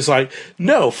brand is like,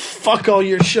 no, fuck all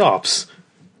your shops.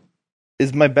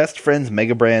 Is my best friend's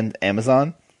mega brand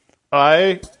Amazon?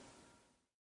 I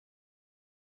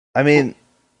mean...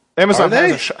 Amazon Are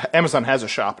they? Amazon has a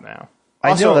shop now.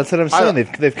 I Also, know, that's what I'm saying.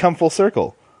 They've come full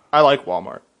circle. I like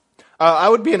Walmart. I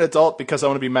would be an adult because I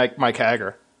want to be Mike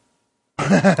Hager.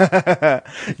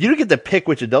 You don't get to pick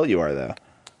which adult you are, though.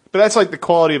 But that's like the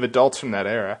quality of adults from that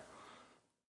era.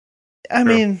 I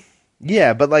mean,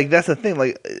 yeah, but like that's the thing.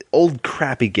 Like old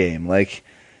crappy game. Like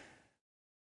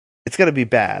it's got to be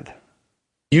bad.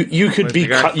 You could Like be the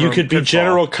guy you from could be Pitfall.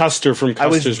 General Custer from I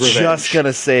was Custer's Revenge. just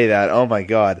gonna say that. Oh my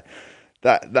god,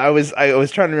 I was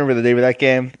trying to remember the name of that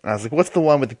game. I was like, what's the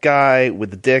one with the guy with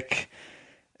the dick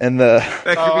and the? That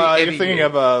could be You're any thinking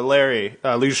game. of Larry,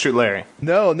 Leisure Suit Larry.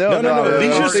 No. No.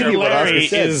 Leisure was Suit thinking what Oscar Larry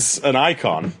said. is an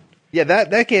icon. Yeah,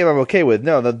 that game I'm okay with.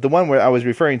 No, the one where I was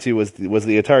referring to was the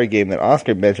Atari game that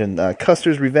Oscar mentioned,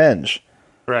 Custer's Revenge,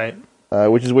 Right.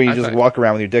 which is where you I just thought- walk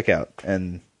around with your dick out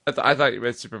and. I thought you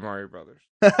meant Super Mario Brothers.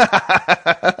 It's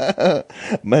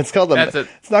called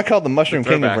it's not called the Mushroom It's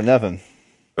a Kingdom for nothing.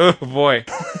 Oh boy.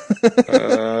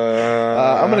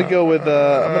 I'm gonna go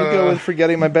with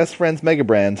forgetting my best friend's mega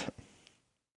brand.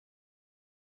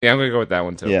 Yeah, I'm gonna go with that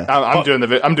one too. Yeah. I'm doing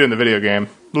the video game.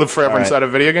 Live forever All right. inside a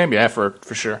video game? Yeah, for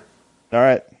sure. All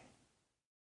right.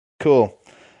 Cool.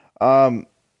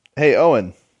 Hey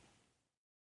Owen.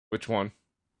 Which one?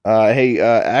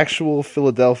 Actual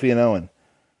Philadelphian Owen.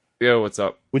 Yo, what's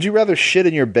up? Would you rather shit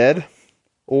in your bed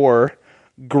or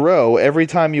grow every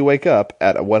time you wake up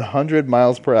at 100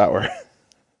 miles per hour?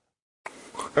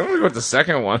 I'm gonna go with the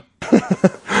second one.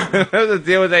 I have to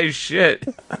deal with that shit.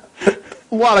 A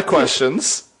lot of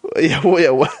questions. Yeah.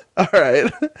 All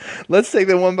right. Let's take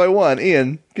them one by one.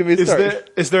 Ian, give me a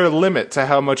start. Is there a limit to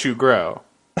how much you grow?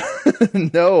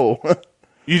 No.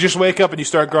 You just wake up and you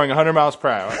start growing 100 miles per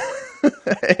hour.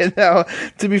 And now,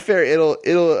 to be fair, it'll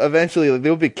eventually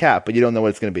there'll be a cap, but you don't know what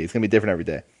it's going to be. It's going to be different every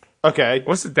day. Okay.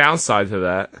 What's the downside to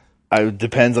that? It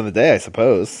depends on the day, I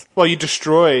suppose. Well, you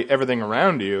destroy everything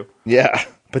around you. Yeah,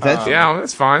 potentially. Yeah,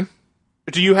 that's fine.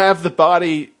 Do you have the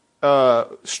body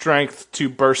strength to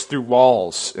burst through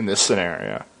walls in this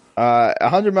scenario?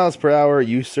 100 miles per hour,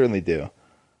 you certainly do.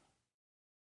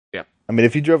 Yeah. I mean,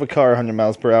 if you drove a car 100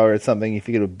 miles per hour at something, you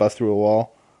think it would bust through a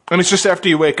wall? And it's just after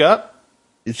you wake up?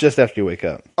 It's just after you wake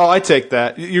up. Oh, I take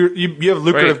that. You have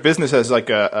lucrative business as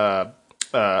like a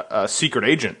secret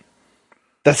agent.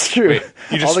 That's true. Wait,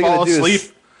 you just All they fall gotta do asleep?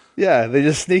 Yeah, they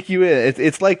just sneak you in.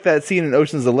 It's like that scene in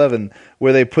Ocean's 11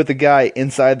 where they put the guy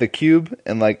inside the cube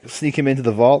and like sneak him into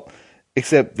the vault,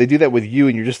 except they do that with you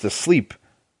and you're just asleep.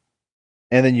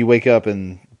 And then you wake up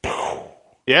and...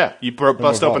 Yeah, you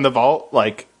bust open the vault,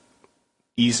 like,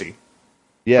 easy.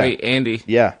 Yeah. Wait, Andy.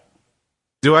 Yeah.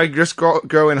 Do I just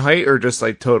grow in height or just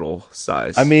like total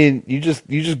size? I mean, you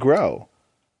just grow.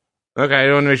 Okay,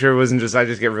 I want to make sure it wasn't just I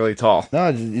just get really tall. No,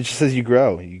 it just says you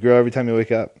grow. You grow every time you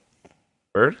wake up.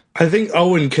 Bird? I think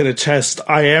Owen can attest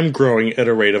I am growing at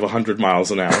a rate of 100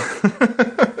 miles an hour.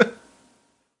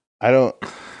 I don't...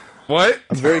 What?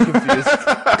 I'm very confused.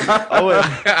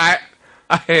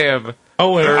 I am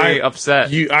Owen, very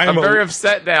upset. I'm very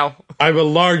upset now. I'm a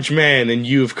large man, and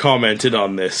you've commented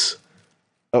on this.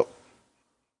 Oh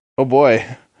boy.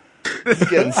 This is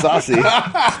getting saucy.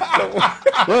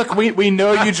 Look, we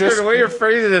know you just... The way you're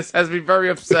phrasing this has me very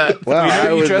upset. Wow, We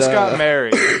know you just got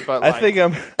married. married, but I think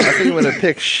I'm gonna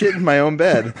pick shit in my own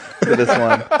bed for this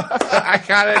one. I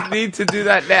kind of need to do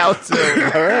that now, too.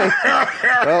 All right.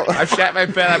 Well, I've shat my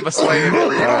bed. I must lay in it.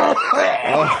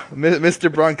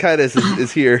 Mr. Bronchitis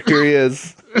is here. Here he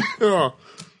is. All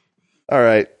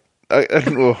right.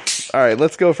 All right.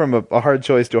 Let's go from a hard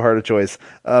choice to a harder choice.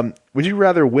 Would you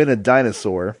rather win a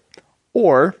dinosaur,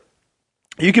 or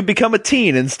you could become a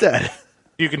teen instead?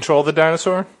 you control the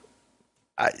dinosaur?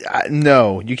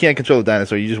 No, you can't control the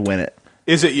dinosaur. You just win it.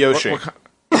 Is it Yoshi?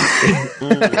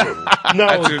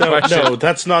 No,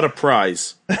 that's not a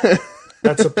prize.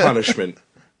 That's a punishment.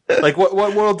 Like, what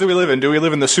world do we live in? Do we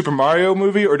live in the Super Mario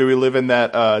movie, or do we live in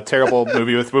that terrible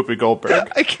movie with Whoopi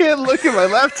Goldberg? I can't look at my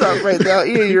laptop right now.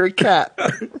 Ian, you're a cat.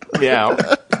 Yeah.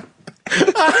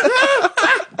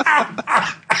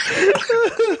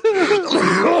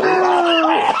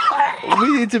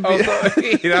 We need to be...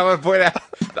 I want to point out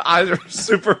the eyes are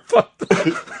super fucked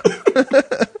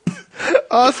up.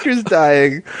 Oscar's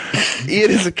dying.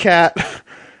 Ian is a cat.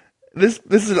 This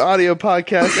is an audio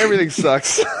podcast. Everything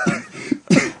sucks.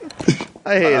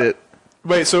 I hate it.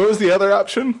 Wait, so what was the other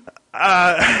option?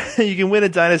 You can win a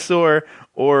dinosaur,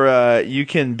 or you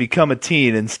can become a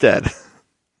teen instead.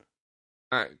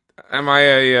 Am I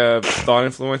a thought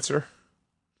influencer?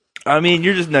 I mean,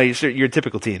 you're a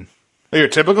typical teen. Are you a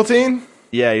typical teen?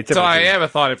 Yeah, you're typical. So I teen. am a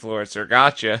thought influencer.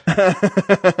 Gotcha.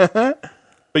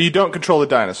 But you don't control the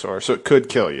dinosaur, so it could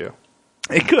kill you.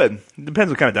 It could.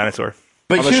 Depends what kind of dinosaur.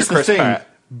 But Unless here's you're the Chris thing. Pratt.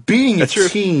 Being a That's true.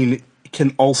 teen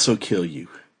can also kill you.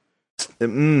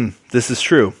 This is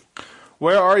true.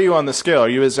 Where are you on the scale? Are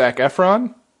you a Zac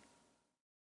Efron?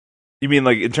 You mean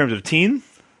like in terms of teen?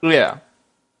 Yeah.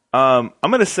 I'm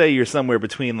gonna say you're somewhere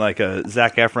between like a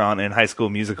Zac Efron in High School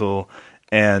Musical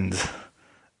and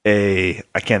I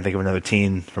can't think of another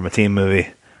teen from a teen movie.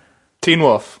 Teen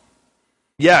Wolf.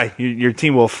 Yeah, you're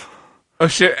Teen Wolf. Oh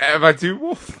shit! Am I too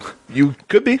wolf? You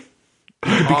could be. You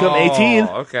could become 18.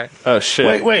 Okay. Oh,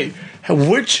 shit. Wait.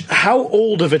 How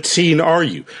old of a teen are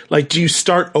you? Like, do you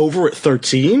start over at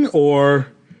 13, or?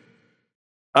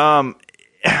 I'm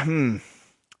gonna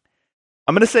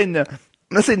say no.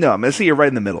 I'm gonna say you're right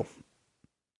in the middle.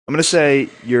 I'm gonna say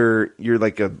you're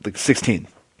like 16.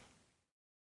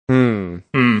 The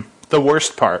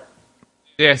worst part.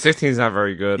 Yeah, 16 is not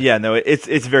very good. Yeah, no, it's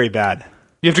very bad.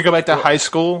 You have to go back to high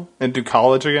school and do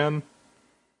college again?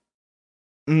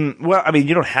 Well, I mean,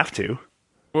 you don't have to.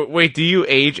 Wait, do you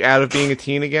age out of being a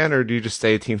teen again, or do you just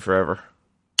stay a teen forever?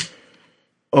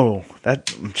 Oh,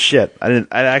 that shit. I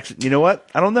actually. You know what?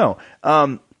 I don't know.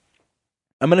 I'm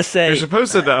gonna say You're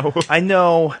supposed to know. I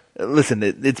know. Listen,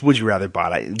 it's Would You Rather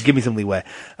Bot. Give me some leeway.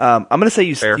 I'm gonna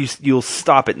say you'll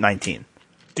stop at 19.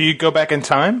 Do you go back in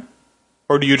time?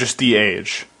 Or do you just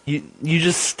de-age? You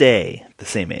just stay the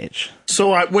same age.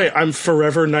 So I'm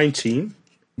forever 19.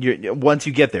 Once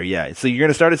you get there, yeah. So you're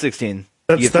gonna start at 16.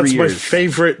 That's my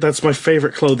favorite. That's my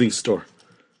favorite clothing store.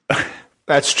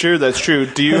 That's true.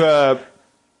 Do you,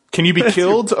 can you be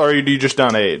killed, or do you just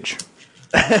don't age?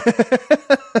 You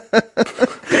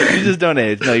just don't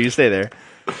age. No, you stay there.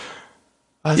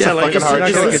 Yeah, like fucking hard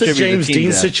is choice. this a James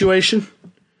Dean situation?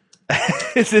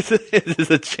 Is this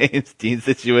a James Dean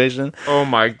situation? Oh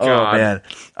my god. Oh man!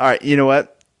 All right, you know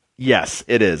what? Yes,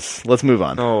 it is. Let's move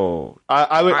on. Oh.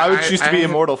 I would choose to be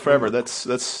immortal forever.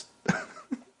 That's.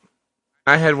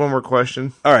 I had one more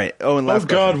question. All right. Oh, and Oh last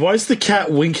God, why is the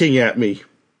cat winking at me?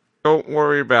 Don't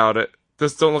worry about it.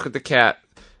 Just don't look at the cat.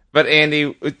 But Andy,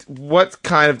 what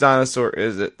kind of dinosaur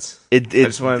is it? I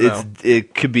just want to know.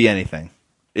 It could be anything.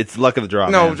 It's luck of the draw.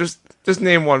 No, man. just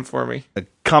name one for me. A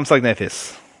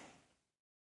Compsognathus.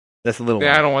 That's a little.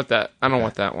 Yeah, one. I don't want that. I don't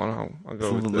want that one. I'll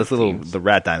go with that's the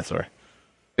rat dinosaur.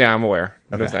 Yeah, I'm aware.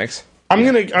 Okay. No thanks. I'm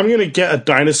gonna get a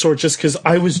dinosaur just because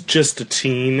I was just a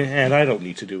teen and I don't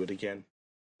need to do it again.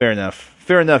 Fair enough,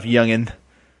 youngin.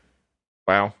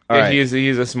 Wow. All Yeah, right. he is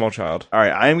a small child. All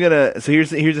right, I'm gonna. So here's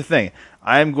the thing.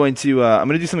 I'm going to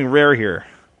do something rare here.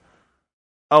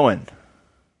 Owen,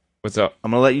 What's up?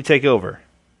 I'm gonna let you take over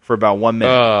for about 1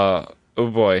 minute. Oh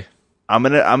boy. I'm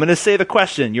gonna say the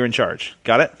question. You're in charge.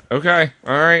 Got it? Okay.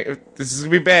 All right. This is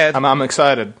gonna be bad. I'm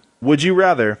excited. Would you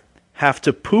rather have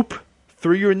to poop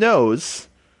through your nose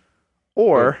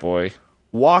or Oh boy.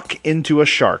 walk into a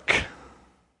shark?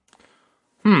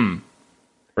 Bring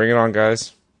it on,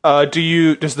 guys.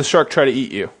 Does the shark try to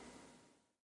eat you?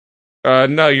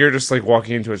 No, you're just like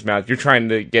walking into its mouth. You're trying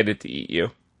to get it to eat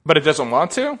you. But it doesn't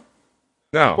want to?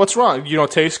 No. What's wrong? You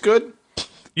don't taste good?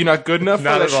 You're not good enough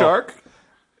Not for that at all. shark?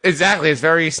 Exactly. It's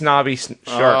very snobby shark.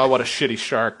 Oh, what a shitty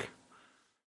shark.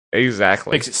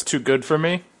 Exactly. Thinks it's too good for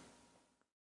me?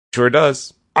 Sure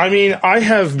does. I mean, I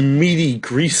have meaty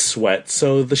grease sweat,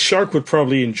 so the shark would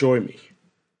probably enjoy me.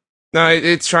 No,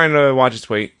 it's trying to watch its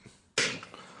weight.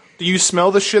 Do you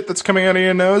smell the shit that's coming out of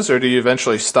your nose, or do you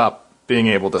eventually stop being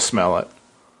able to smell it?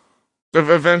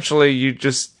 Eventually, you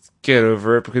just get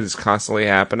over it because it's constantly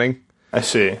happening. I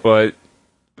see. But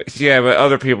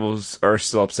other people are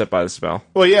still upset by the smell.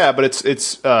 Well, yeah, but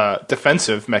it's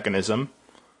defensive mechanism.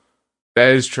 That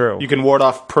is true. You can ward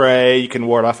off prey. You can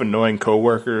ward off annoying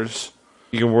coworkers.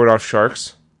 You can ward off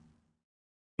sharks.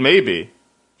 Maybe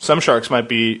some sharks might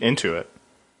be into it.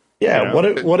 Yeah.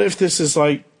 Yeah. What if this is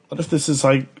like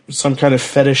some kind of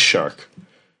fetish shark?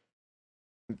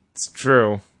 It's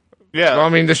true. Yeah. Well, I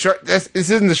mean, this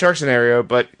isn't the shark scenario,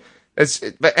 but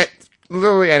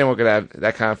literally anyone could have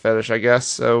that kind of fetish, I guess.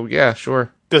 So yeah,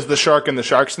 sure. Does the shark in the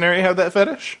shark scenario have that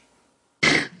fetish?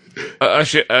 A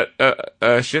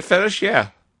shit fetish, yeah.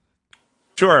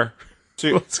 Sure. So,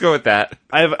 Let's go with that.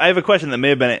 I have a question that may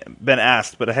have been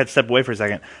asked, but I had to step away for a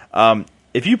second.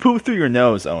 If you poop through your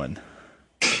nose, Owen,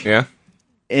 Yeah.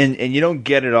 and you don't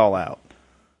get it all out,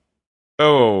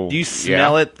 Oh. do you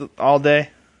smell it all day?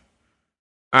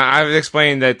 I've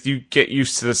explained that you get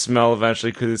used to the smell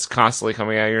eventually because it's constantly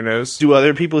coming out of your nose. Do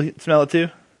other people smell it too?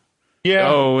 yeah.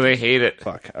 Oh, they hate it.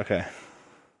 Fuck. Okay.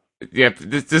 Yeah,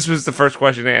 this was the first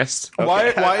question asked.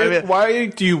 Why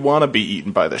do you want to be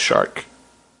eaten by the shark?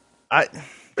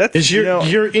 Is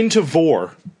you're into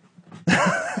vor?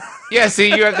 Yeah,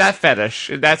 see, you have that fetish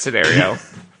in that scenario.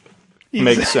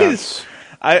 Makes sense.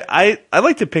 I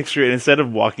like to picture it instead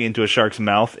of walking into a shark's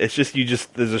mouth. It's just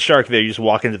there's a shark there. You just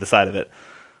walk into the side of it,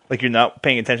 like you're not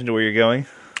paying attention to where you're going.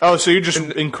 Oh, so you're just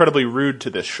incredibly rude to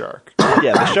this shark.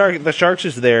 Yeah, the shark's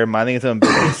just there minding its own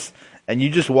business, and you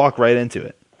just walk right into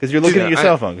it because you're looking Dude, at your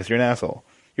cell phone because you're an asshole.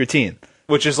 You're a teen.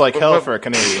 Which is like hell for a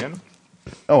Canadian.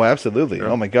 Oh, absolutely.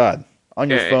 Oh my god, on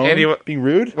your Yeah, phone, Andy, being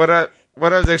rude. What I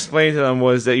was explaining to them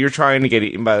was that you're trying to get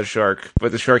eaten by the shark,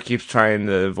 but the shark keeps trying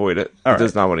to avoid it. All It right.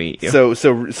 does not want to eat you.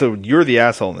 So you're the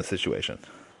asshole in this situation.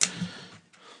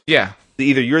 Yeah.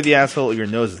 Either you're the asshole or your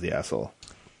nose is the asshole.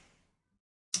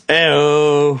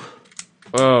 Oh.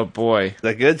 Oh boy. Is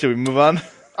that good? Should we move on?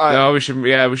 No, we should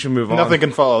move on. Nothing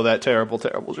can follow that terrible,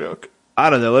 terrible joke. I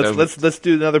don't know. Let's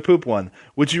do another poop one.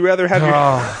 Would you rather have your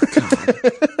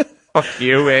Fuck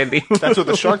you, Andy. That's what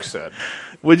the shark said.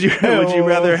 would you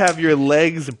rather have your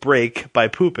legs break by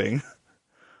pooping?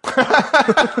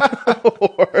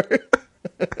 or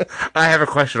I have a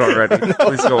question already.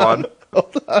 Please go on.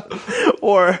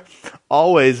 or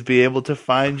always be able to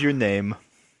find your name?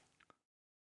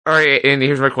 All right, Andy,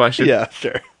 here's my question. Yeah,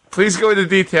 sure. Please go into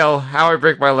detail how I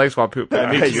break my legs while pooping. All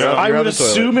right, you're I on would the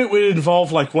toilet. assume it would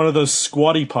involve like one of those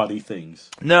squatty potty things.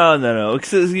 No.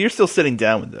 'Cause you're still sitting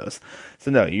down with those.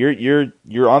 So no,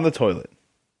 you're on the toilet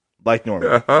like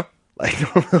normal. Uh-huh.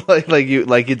 like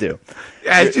you do.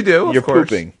 As you do, You're of course.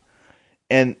 pooping,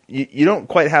 and you don't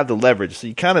quite have the leverage, so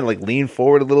you kind of like lean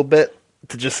forward a little bit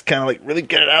to just kind of like really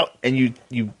get it out, and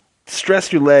you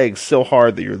stress your legs so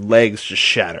hard that your legs just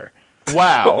shatter.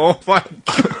 Wow. Oh my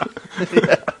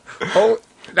god. Oh,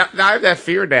 now I have that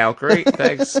fear now. Great,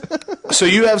 thanks. So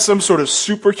you have some sort of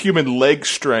superhuman leg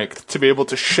strength to be able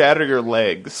to shatter your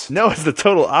legs. No, it's the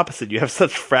total opposite. You have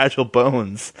such fragile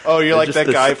bones. Oh, you're like Just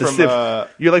that guy from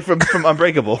you're like from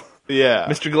Unbreakable, yeah.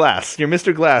 Mr. Glass. You're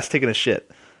Mr. Glass taking a shit.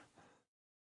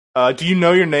 Do you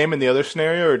know your name in the other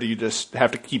scenario, or do you just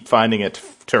have to keep finding it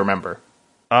to remember?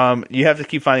 You have to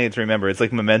keep finding it to remember. It's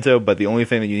like Memento, but the only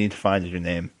thing that you need to find is your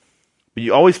name. But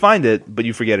you always find it, but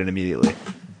you forget it immediately.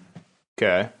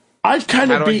 Okay. I'd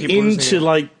kind How of do I be keep losing into it?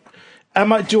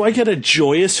 like, do I get a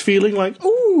joyous feeling like,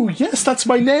 oh yes, that's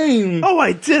my name? Oh,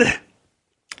 I did it!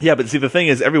 Yeah, but see, the thing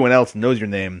is, everyone else knows your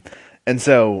name, and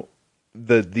so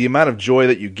the amount of joy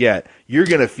that you get, you're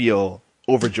gonna feel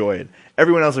overjoyed.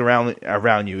 Everyone else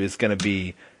around you is gonna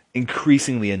be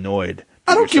increasingly annoyed.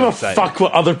 I don't give so a excited. fuck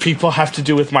what other people have to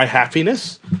do with my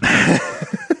happiness.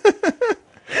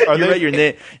 Are You they, write your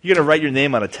name. You're gonna write your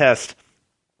name on a test.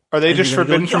 are they just you're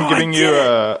gonna forbidden go, from "Oh, giving I you did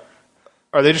a?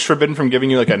 Are they just forbidden from giving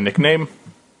you like a nickname?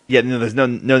 Yeah, no, there's no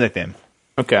nickname.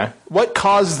 Okay. What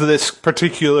caused this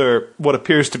particular what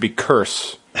appears to be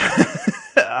curse?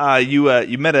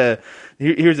 You met a.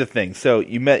 Here's the thing. So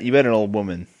you met an old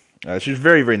woman. She was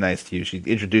very, very nice to you. She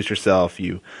introduced herself.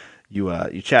 You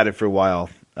chatted for a while,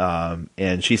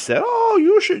 and she said, "Oh,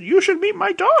 you should meet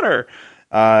my daughter."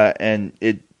 And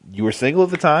you were single at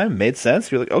the time. Made sense.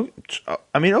 You're like, "Oh,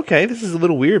 I mean, okay, this is a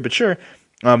little weird, but sure."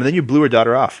 And then you blew her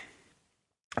daughter off,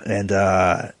 and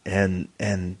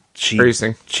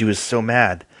Freezing. she was so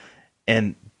mad.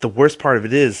 And the worst part of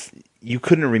it is you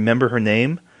couldn't remember her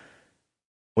name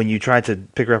when you tried to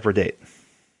pick her up for a date.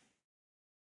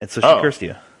 And so she cursed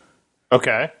you.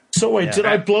 Okay. So wait, did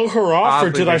I blow her off or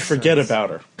Oddly did I makes forget sense. about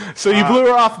her? So you blew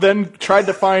her off, then tried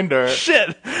to find her.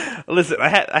 Shit! Listen, I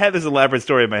had this elaborate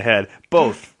story in my head.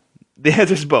 Both. The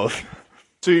answer's both.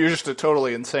 So you're just a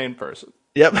totally insane person.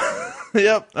 Yep.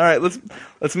 Yep. All right,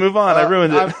 let's move on. I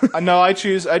ruined it. No, I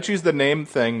choose the name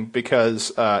thing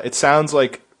because it sounds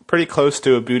like pretty close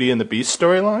to a Beauty and the Beast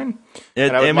storyline,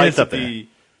 and I would like it's to up there. be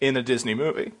in a Disney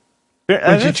movie.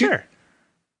 That's fair.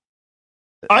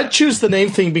 I'd choose the name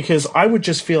thing because I would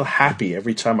just feel happy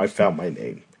every time I found my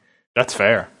name. That's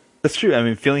fair. That's true. I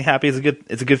mean, feeling happy is a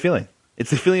good feeling.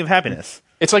 It's a feeling of happiness.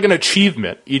 It's like an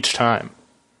achievement each time.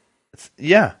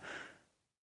 Yeah.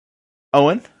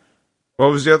 Owen? What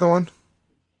was the other one?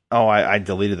 Oh, I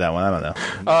deleted that one. I don't know.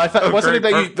 I thought wasn't it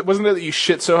great. that you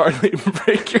shit so hard that you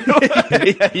break your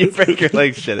leg? Yeah, you break your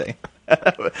leg shitting.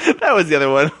 That was the other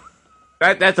one.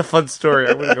 That's a fun story.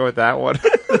 I'm gonna go with that one.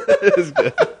 It is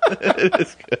good. It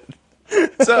is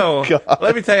good. So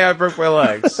let me tell you how I broke my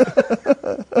legs.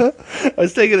 I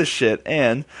was taking a shit,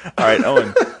 and all right,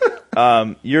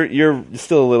 Owen, you're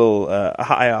still a little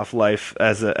high off life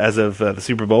as of the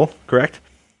Super Bowl, correct?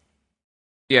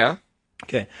 Yeah.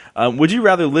 Okay. Would you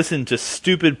rather listen to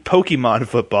stupid Pokemon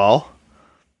football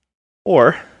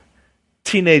or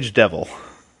Teenage Devil?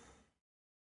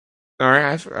 All right.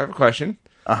 I have a question.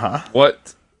 Uh-huh.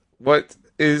 What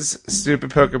is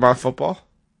stupid Pokemon football?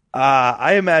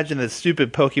 I imagine that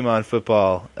stupid Pokemon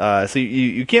football. So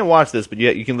you can't watch this, but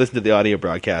you can listen to the audio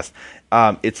broadcast.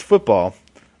 It's football.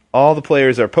 All the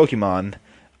players are Pokemon,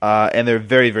 and they're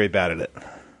very, very bad at it.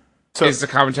 So Is the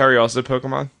commentary also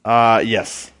Pokemon?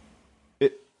 Yes.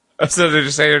 So they're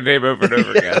just saying their name over and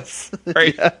over again.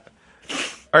 Right. Yeah.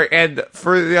 All right. And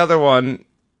for the other one,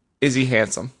 is he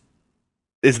handsome?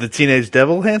 Is the Teenage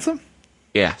Devil handsome?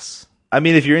 Yes. I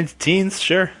mean, if you're into teens,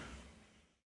 sure.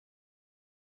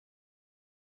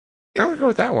 I'm gonna go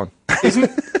with that one.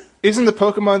 isn't the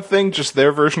Pokemon thing just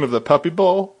their version of the Puppy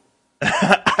Bowl?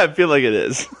 I feel like it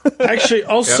is. Actually,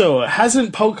 also,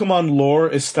 hasn't Pokemon lore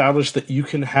established that you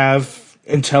can have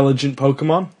intelligent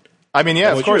Pokemon? I mean,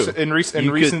 yeah, of course. true. In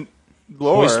You recent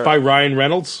lore, Voiced by Ryan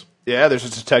Reynolds? yeah, there's a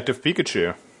Detective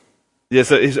Pikachu. Yeah.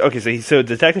 So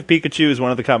Detective Pikachu is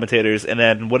one of the commentators, and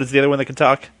then what is the other one that can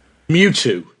talk?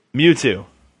 Mewtwo. Mewtwo.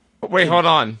 Wait, hold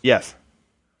on. Yes.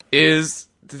 Is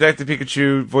Detective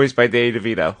Pikachu voiced by Danny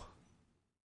DeVito?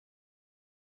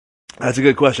 That's a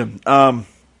good question.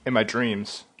 In my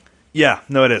dreams. Yeah.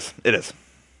 No, it is. It is.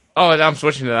 Oh, and I'm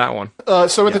switching to that one.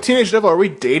 So with the Teenage Devil, are we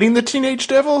dating the Teenage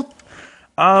Devil?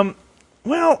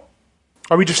 Well,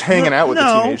 Are we just hanging out with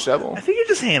the Teenage Devil? I think you're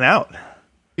just hanging out.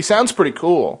 He sounds pretty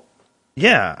cool.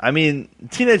 Yeah. I mean,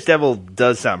 Teenage Devil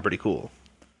does sound pretty cool.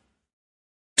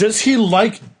 Does he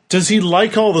like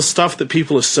all the stuff that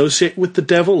people associate with the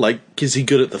devil? Like, is he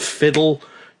good at the fiddle?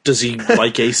 Does he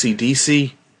like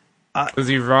AC/DC? Does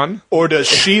he run? Or does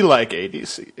she like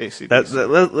ACDC?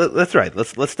 That's right.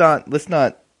 Let's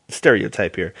not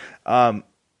stereotype here. Oh,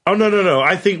 no.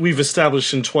 I think we've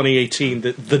established in 2018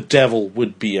 that the devil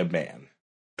would be a man.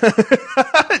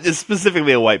 Just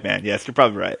specifically a white man. Yes, you're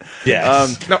probably right.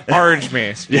 Yes. No, Orange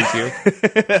Man. Excuse you.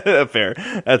 Fair.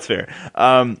 That's fair.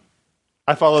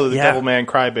 I follow the Yeah. Devilman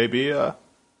Crybaby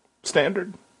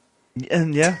standard.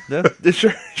 And yeah,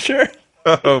 sure.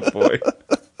 Oh boy.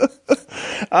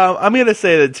 I'm gonna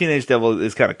say that Teenage Devil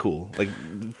is kind of cool. Like,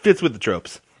 fits with the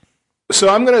tropes. So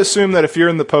I'm going to assume that if you're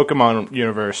in the Pokemon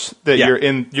universe, that Yeah. you're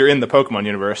in the Pokemon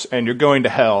universe, and you're going to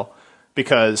hell,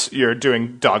 because you're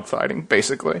doing dogfighting,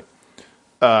 basically.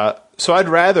 So I'd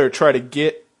rather try to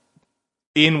get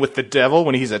in with the devil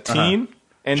when he's a teen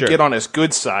and get on his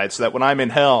good side, so that when I'm in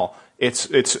hell,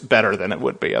 it's better than it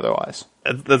would be otherwise.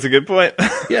 That's a good point.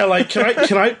 Yeah, like can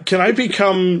I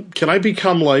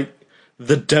become like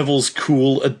the devil's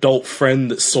cool adult friend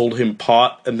that sold him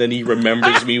pot, and then he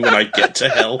remembers me when I get to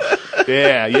hell?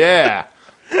 Yeah.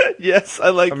 Yes, I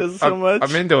like this so much.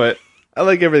 I'm into it. I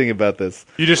like everything about this.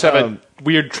 You just have a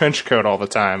weird trench coat all the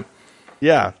time.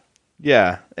 Yeah,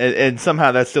 and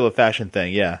somehow that's still a fashion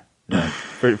thing. Yeah,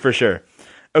 for sure.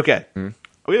 Okay,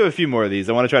 we have a few more of these.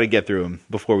 I want to try to get through them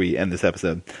before we end this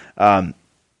episode.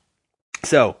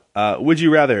 So, would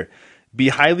you rather be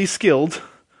highly skilled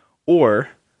or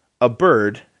a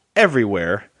bird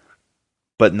everywhere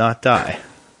but not die?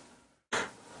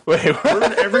 Wait, Bird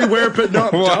everywhere but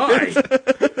not die.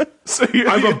 So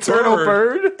I'm an eternal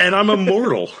bird? And I'm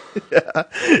immortal. Yeah.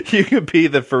 You could be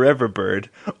the forever bird,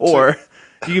 or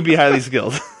you could be highly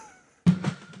skilled.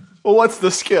 Well, what's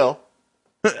the skill?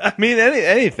 I mean,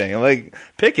 anything. Like,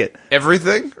 pick it.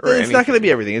 Everything? Or It's anything? not going to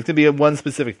be everything. It's going to be one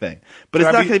specific thing. But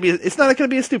it's not going to be. It's not going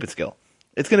to be a stupid skill.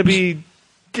 It's going to be,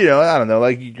 I don't know,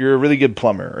 like you're a really good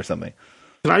plumber or something.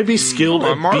 Can I be skilled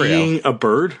at Mario. being a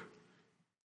bird?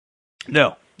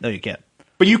 No, you can't.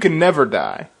 But you can never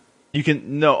die. You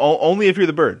can only if you're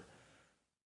the bird.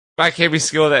 I can't be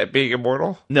skilled at being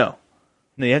immortal? No,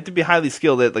 you have to be highly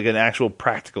skilled at like an actual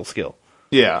practical skill.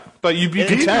 Yeah, but you'd be And-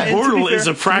 content. and to be Immortal fair- is a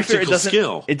to be fair, practical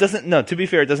skill. It doesn't. No, to be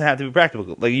fair, it doesn't have to be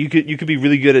practical. Like you could be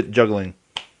really good at juggling,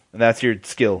 and that's your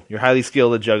skill. You're highly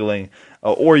skilled at juggling,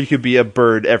 or you could be a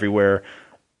bird everywhere,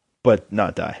 but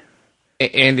not die.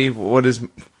 Andy,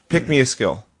 pick me a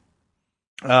skill.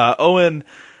 Owen,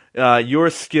 your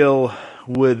skill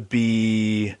would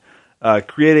be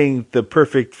creating the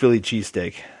perfect Philly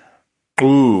cheesesteak.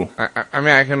 Ooh. I mean,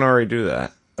 I can already do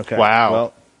that. Okay. Wow.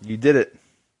 Well, you did it.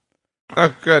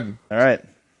 Oh, good. All right.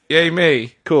 Yay,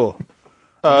 me. Cool.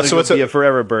 So what's be a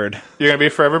forever bird? You're going to be a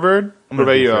forever bird? I'm What gonna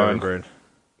about be a you, forever Owen? bird.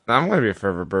 I'm going to be a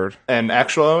forever bird. And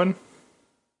actual Owen?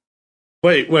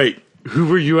 Wait. Who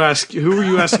were you asking?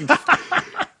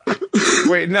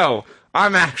 Wait, no.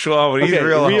 I'm actual Owen. He's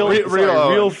real Owen.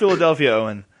 Real Philadelphia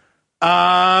Owen.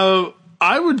 I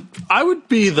would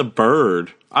be the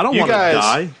bird. I don't You want to guys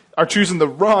die. are choosing the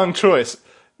wrong choice.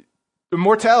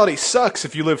 Immortality sucks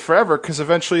if you live forever, because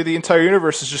eventually the entire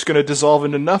universe is just going to dissolve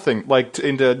into nothing, like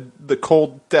into the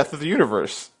cold death of the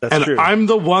universe. That's And true. I'm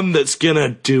the one that's gonna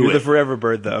do You're the it. forever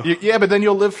bird, though. Yeah, but then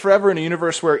you'll live forever in a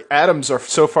universe where atoms are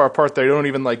so far apart they don't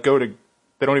even they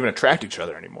don't even attract each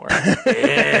other anymore.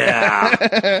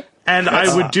 Yeah. And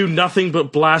I would do nothing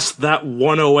but blast that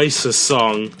one Oasis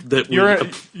song that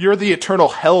You're the eternal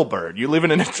hellbird. You live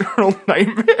in an eternal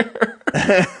nightmare.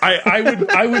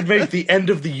 I would make the end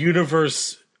of the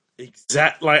universe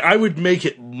I would make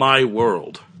it my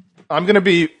world. I'm going to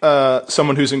be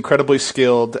someone who's incredibly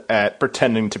skilled at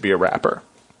pretending to be a rapper.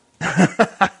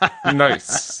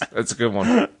 Nice. That's a good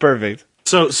one. Perfect.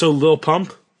 So Lil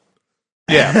Pump?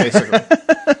 Yeah, basically.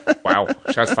 Wow.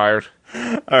 Shots fired.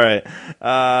 All right.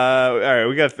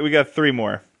 We got three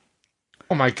more.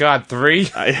 Oh my god, 3?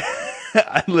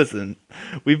 Listen,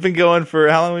 we've been going for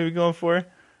how long? Have we been going for?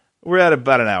 We're at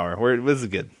about an hour. This is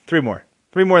good. Three more,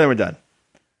 then we're done.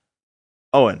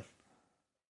 Owen,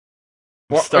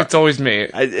 Well, it's always me.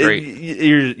 Great.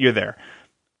 you're there.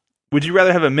 Would you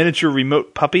rather have a miniature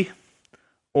remote puppy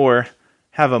or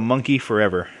have a monkey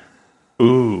forever?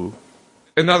 Ooh.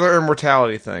 Another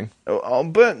immortality thing.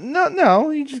 But no,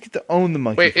 you just get to own the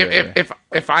monkey. Wait, forever.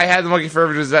 if I had the monkey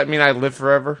forever, does that mean I live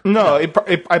forever? No,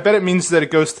 I bet it means that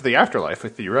it goes to the afterlife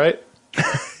with you, right?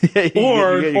 Yeah, you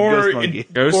get your ghost monkey.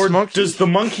 Ghost monkey? Does the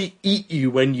monkey eat you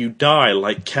when you die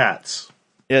like cats?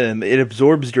 Yeah, it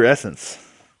absorbs your essence.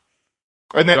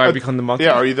 And then, Do I become the monkey?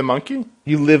 Yeah, are you the monkey?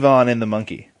 You live on in the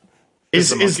monkey. Is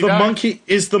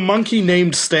the monkey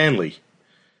named Stanley?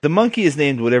 The monkey is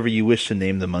named whatever you wish to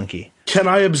name the monkey. Can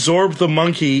I absorb the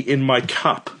monkey in my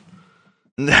cup?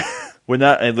 We're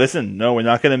not. Listen, no, we're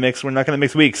not going to mix. We're not going to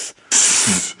mix weeks.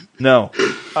 No.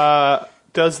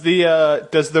 Does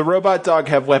the robot dog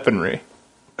have weaponry?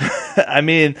 I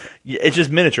mean, it's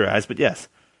just miniaturized, but yes.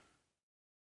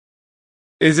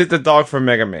 Is it the dog from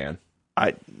Mega Man?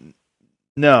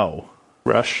 No,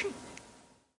 Rush.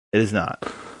 it is not.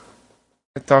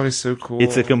 That dog is so cool.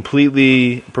 It's a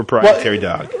completely proprietary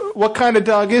dog. What kind of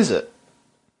dog is it?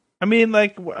 I mean,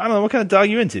 like, I don't know, what kind of dog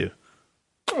you into?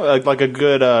 Like a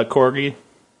good corgi?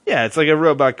 Yeah, it's like a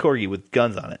robot corgi with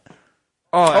guns on it.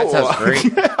 Oh, that sounds great.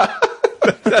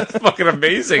 That's fucking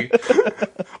amazing.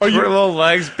 Are you Short little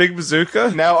legs, big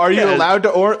bazooka. now? Are you allowed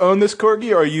to own this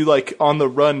corgi, or are you like on the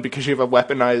run because you have a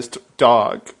weaponized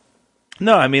dog?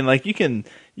 No, I mean, like you can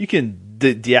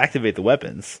deactivate the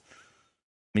weapons.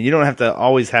 I mean, you don't have to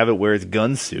always have it where it's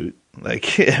gun suit.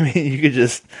 Like, I mean, you could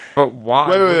just. But why?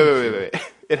 Wait.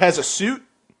 It has a suit.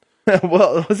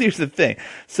 Well, here's the thing.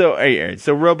 So, all right,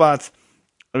 so robots.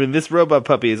 I mean, this robot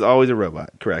puppy is always a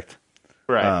robot, correct?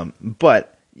 Right.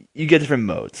 But you get different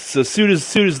modes. So suit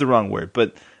is the wrong word,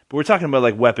 but we're talking about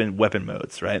like weapon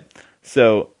modes, right?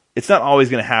 So it's not always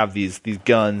going to have these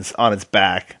guns on its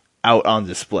back out on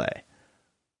display.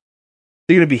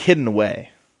 They're going to be hidden away.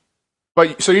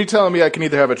 But so you're telling me I can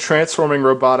either have a transforming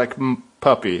robotic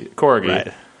puppy, corgi,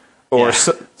 Right. or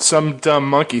some dumb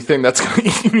monkey thing that's going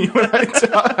to eat me when I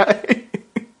die?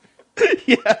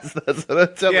 Yes, that's what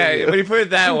I'm telling you. Yeah, when you put it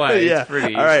that way, Yeah. it's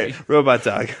pretty All right, easy. robot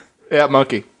dog. Yeah,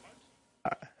 monkey.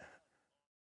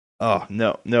 Oh,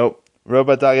 no.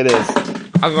 Robot dog it is.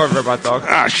 I'm going robot dog.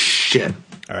 Ah, shit.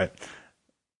 All right.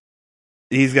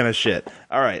 He's going to shit.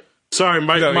 All right. Sorry,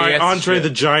 my he has to Andre shit. the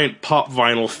Giant pop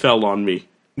vinyl fell on me.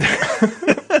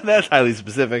 That's highly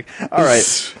specific. All right.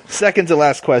 Second to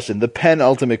last question. The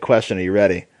penultimate question. Are you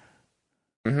ready?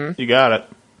 You got it.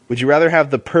 Would you rather have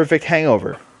the perfect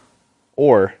hangover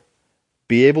or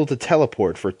be able to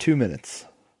teleport for 2 minutes?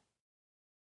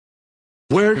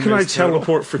 Where can I minutes total.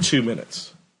 teleport for 2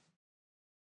 minutes?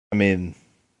 I mean,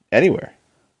 anywhere.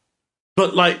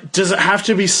 But like, does it have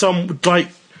to be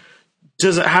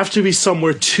Does it have to be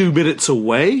somewhere 2 minutes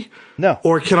away, No.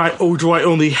 or do I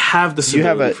only have the You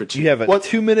have ability a for 2? you have a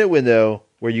 2 minute window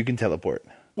where you can teleport.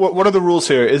 What are the rules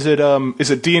here? Is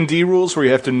it D&D rules where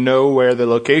you have to know where the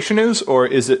location is, or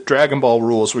is it Dragon Ball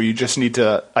rules where you just need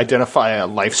to identify a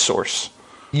life source?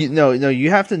 No, you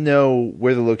have to know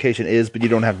where the location is, but you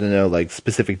don't have to know like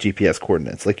specific GPS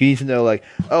coordinates. Like you need to know like,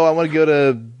 oh, I want to go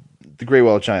to the Great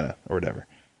Wall of China or whatever.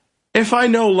 If I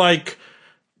know like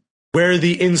where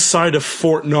the inside of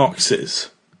Fort Knox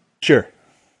is, Sure.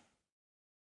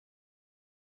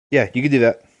 Yeah, you could do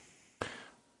that.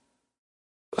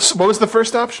 So what was the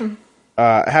first option?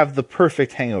 Have the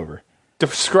perfect hangover.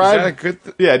 Describe. Is that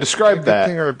a good Describe good that.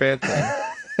 thing or a bad thing?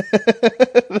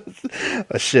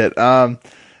 Oh, shit. All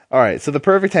right. So the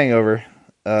perfect hangover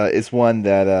is one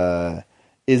that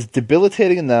is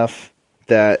debilitating enough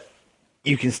that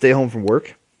you can stay home from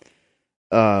work,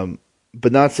 but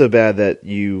not so bad that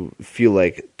you feel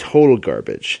like total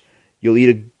garbage. You'll eat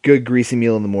a good greasy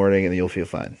meal in the morning, and then you'll feel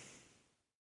fine.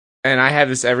 And I have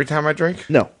this every time I drink?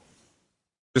 No,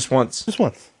 Just once. just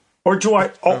once.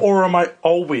 or am I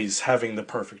always having the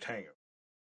perfect hangover?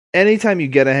 Anytime you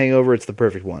get a hangover, it's the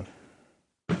perfect one.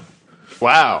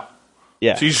 Wow.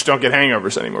 Yeah. So you just don't get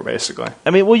hangovers anymore, basically. I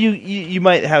mean, well, you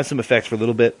might have some effects for a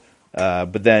little bit,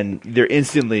 but then they're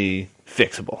instantly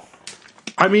fixable.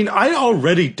 I mean, I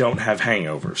already don't have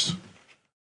hangovers.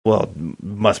 Well,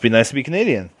 must be nice to be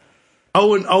Canadian.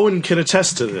 Owen can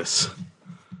attest to this.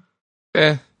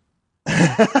 Eh.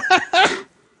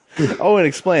 Oh, and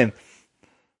explain.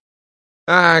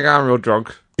 I got real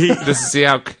drunk. Just to see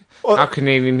how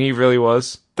Canadian he really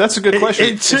was. That's a good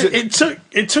question.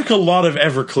 It took a lot of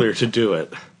Everclear to do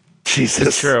it. Jesus.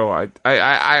 It's true. I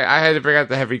had to bring out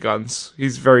the heavy guns.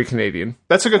 He's very Canadian.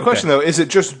 That's a good question, though. Is it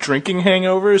just drinking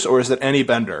hangovers, or is it any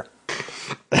bender?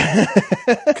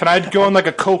 Can I go on like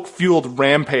a coke-fueled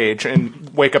rampage and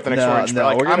wake up the next morning and be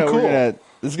like, I'm cool?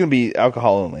 This is going to be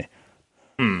alcohol only.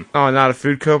 Oh, not a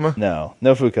food coma? No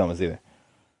food comas either.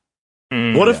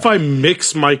 What if I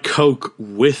mix my Coke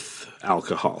with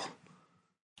alcohol?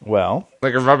 Well,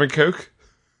 Like a rum and coke?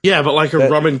 Yeah, but like a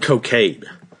rum and cocaine.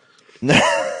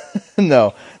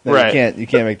 no, Right. you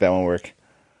can't make that one work.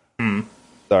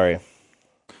 Sorry.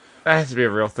 That has to be a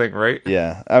real thing, right?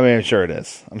 Yeah, I mean, I'm sure it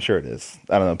is. I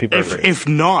don't know. People. If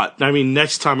not, I mean,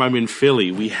 next time I'm in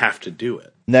Philly, we have to do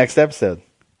it. Next episode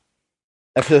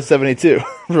 72,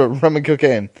 rum and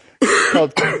cocaine.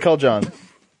 Call John.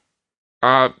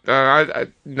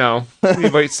 No. He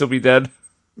might still be dead.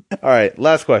 All right,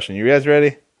 last question. You guys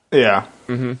ready? Yeah.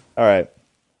 All right.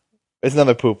 It's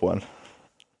another poop one.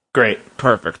 Great.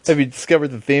 Perfect. Have you discovered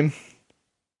the theme?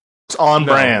 It's on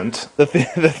brand. The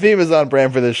theme is on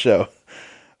brand for this show.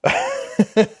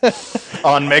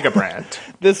 On Mega Brand.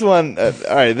 This one, all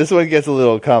right. This one gets a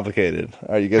little complicated.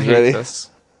 Are you guys I hate ready? this.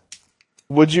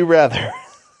 Would you rather?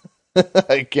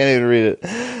 I can't even read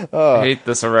it. I hate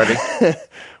this already.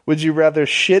 Would you rather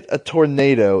shit a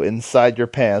tornado inside your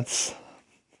pants,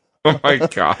 Oh my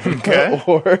god. Okay.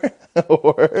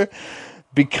 or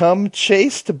become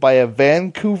chased by a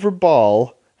Vancouver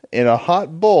ball in a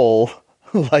hot bowl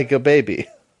like a baby?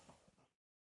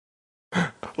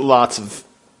 lots of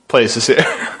places here.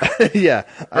 Yeah.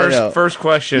 I know. First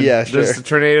question. Yeah, sure. Does the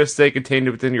tornado stay contained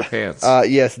within your pants?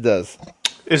 Yes, it does.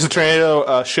 Is a tornado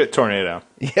a shit tornado?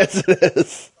 Yes, it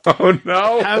is. Oh,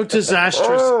 no. How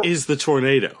disastrous is the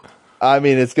tornado? I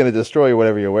mean, it's going to destroy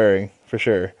whatever you're wearing, for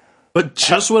sure. But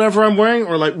just whatever I'm wearing,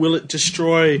 or like, will it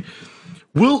destroy?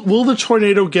 Will the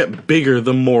tornado get bigger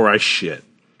the more I shit?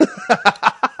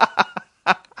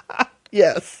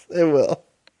 Yes, it will.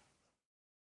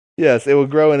 Yes, it will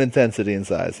grow in intensity and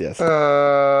size, yes.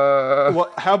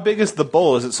 How big is the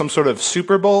bowl? Is it some sort of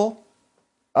Super Bowl?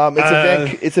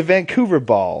 It's a Vancouver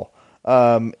ball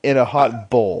in a hot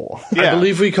bowl. Yeah. I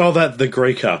believe we call that the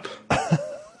Grey Cup.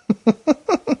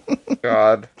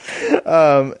 God.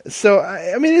 So,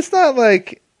 I mean, it's not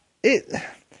like...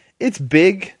 It's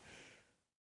big,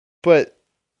 but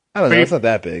I don't know, it's not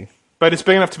that big. But it's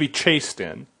big enough to be chased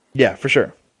in. Yeah, for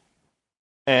sure.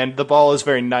 And the ball is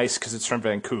very nice because it's from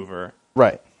Vancouver.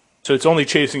 Right. So it's only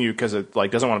chasing you because it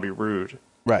doesn't want to be rude.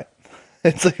 Right.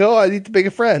 It's like, oh, I need to make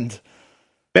a friend.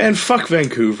 Man, fuck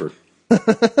Vancouver.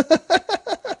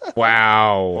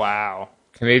 Wow. Wow.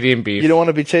 Canadian beef. You don't want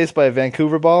to be chased by a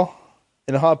Vancouver ball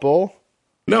in a hot bowl?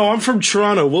 No, I'm from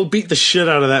Toronto. We'll beat the shit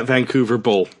out of that Vancouver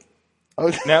Bull.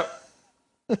 Okay. Now,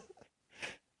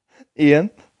 Ian?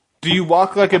 do you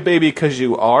walk like a baby because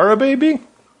you are a baby?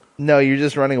 No, you're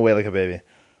just running away like a baby.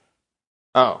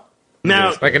 Oh.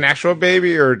 Now, Like an actual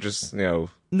baby or just, No,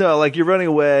 like you're running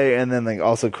away and then like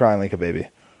also crying like a baby.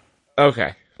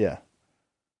 Okay. Yeah.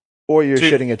 Or you're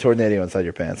Dude. shitting a tornado inside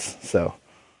your pants. So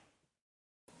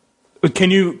Do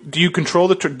you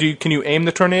control can you aim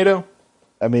the tornado?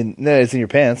 I mean, no, it's in your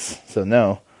pants, so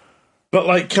no. but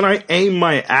like, can I aim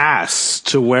my ass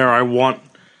to where I want?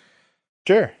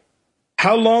 Sure.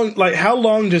 How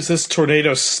long does this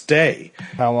tornado stay?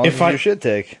 How long does your shit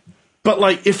take? But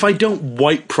like, if I don't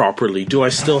wipe properly, do I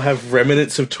still have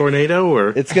remnants of tornado? Or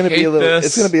It's gonna be a little.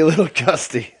 It's gonna be a little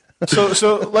gusty.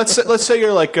 So let's say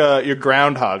you're like you're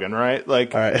groundhogging, right?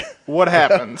 Like, All right. what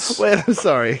happens? Wait, I'm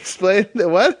sorry. Explain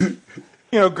what?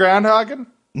 Groundhogging,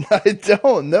 I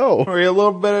don't know. where a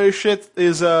little bit of your shit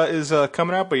is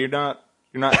coming out, but you're not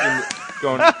going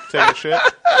to take a shit.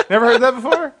 Never heard that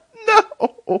before?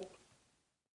 No.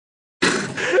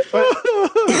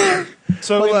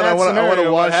 So Hold in on, that I want scenario, to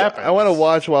what watch. happens? I want to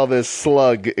watch while this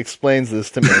slug explains this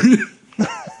to me.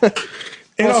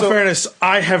 in all Also- fairness,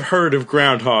 I have heard of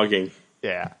groundhogging.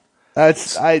 Yeah.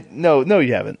 No,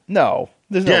 you haven't. No,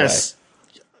 there's no Yes,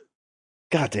 way.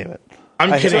 God damn it!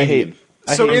 I'm I Canadian.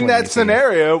 hate So when in you that say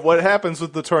scenario, what happens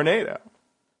with the tornado?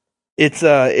 it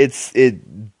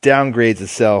downgrades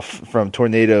itself from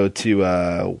tornado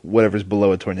to whatever's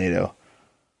below a tornado,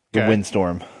 the Okay.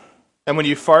 windstorm. And when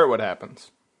you fart, what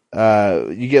happens?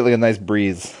 You get like a nice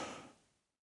breeze,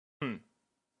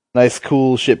 nice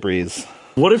cool shit breeze.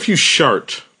 What if you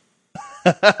shart?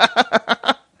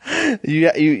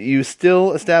 You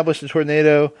still establish a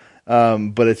tornado,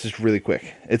 but it's just really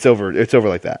quick. It's over. It's over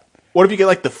like that. What if you get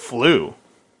like the flu?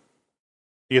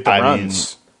 You get the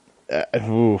runs.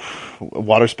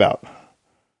 Water spout.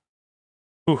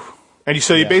 And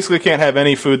you basically can't have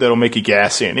any food that'll make you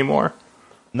gassy anymore.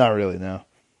 Not really. No.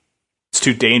 It's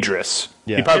too dangerous.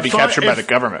 Yeah. You'd probably be captured by the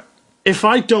government. If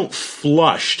I don't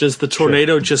flush, does the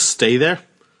tornado just stay there?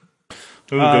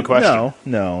 Ooh, good question.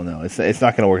 No. It's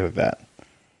not going to work like that.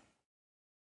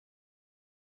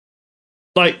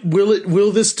 Like,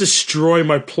 will this destroy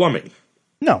my plumbing?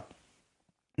 No,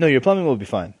 your plumbing will be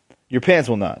fine. Your pants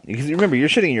will not, because remember you're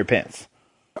shitting in your pants.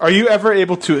 Are you ever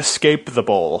able to escape the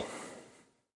bowl?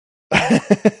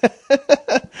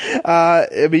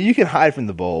 I mean, you can hide from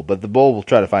the bowl, but the bowl will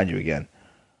try to find you again.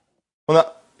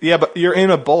 Well, yeah, but you're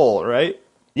in a bowl, right?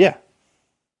 Yeah.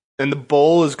 And the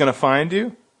bowl is going to find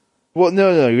you? Well,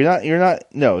 no, you're not. You're not.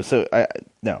 No,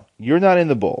 no, you're not in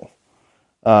the bowl.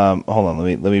 Hold on.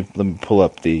 Let me pull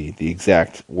up the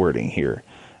exact wording here.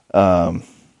 Hold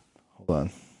on.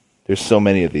 There's so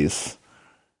many of these.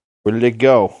 Where did it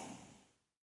go?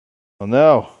 Oh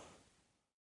no.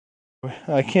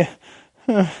 I can't.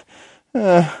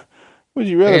 Would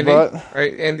you rather, Andy? Bot?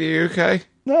 Right, Andy, you okay?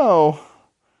 No.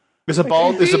 Is a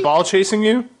ball chasing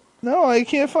you? No, I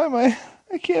can't find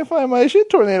my shit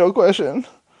tornado question.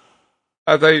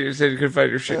 I thought you said you could find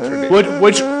your shit tornado.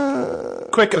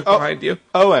 Quick, Look behind you.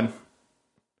 Owen,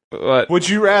 What? would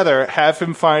you rather have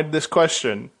him find this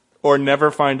question or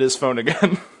never find his phone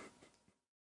again?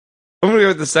 I'm gonna go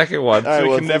with the second one. All right, we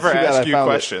well, can never too bad ask I you found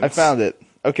it. questions. I found it.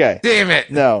 Okay. Damn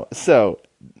it! No, so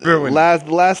Ruined.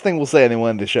 last thing we'll say anyone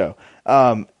in the show.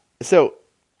 So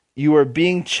you are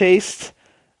being chased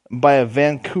by a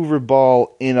Vancouver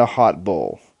ball in a hot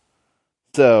bowl.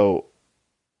 So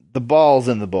the ball's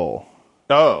in the bowl.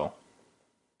 Oh.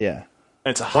 Yeah.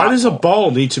 And it's a hot Why does a ball.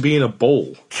 ball need to be in a bowl?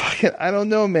 And it's a hot Why does a ball. ball need to be in a bowl? Fucking, I don't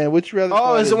know, man. Would you rather?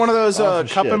 Oh, is it one of those awesome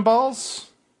cup shit. and balls?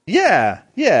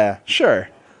 Yeah, sure.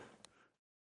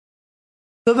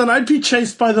 So then I'd be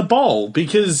chased by the ball,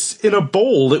 because in a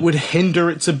bowl it would hinder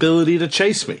its ability to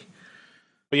chase me.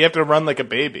 But you have to run like a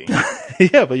baby.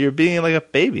 Yeah, but you're being like a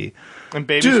baby. And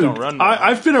babies Dude, don't run. Well.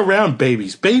 I've been around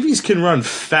babies. Babies can run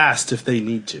fast if they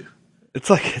need to. It's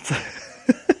like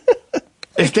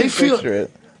If they feel, picture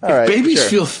it. if All right, babies sure.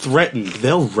 feel threatened,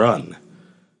 they'll run.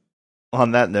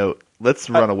 On that note, let's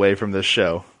run away from this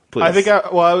show, please. I think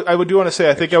I would do want to say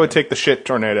I think I would take the shit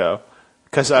tornado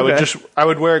because I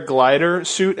would wear a glider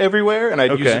suit everywhere and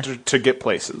I'd use it to get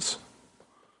places.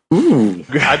 Ooh.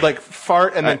 I'd like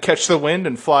fart and then catch the wind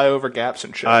and fly over gaps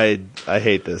and shit. I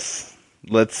hate this.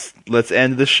 Let's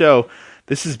end the show.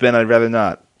 This has been I'd Rather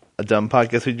Not, a dumb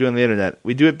podcast we do on the internet.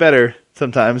 We do it better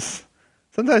sometimes.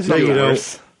 Sometimes we do it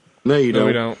worse. No, you No, don't.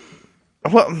 we don't.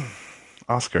 Well,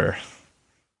 Oscar.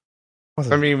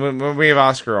 I mean, when we have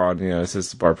Oscar on, it's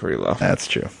just the bar pretty low. That's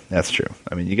true.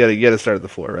 I mean, you gotta start at the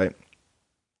floor, right?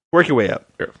 Work your way up.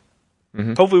 Sure.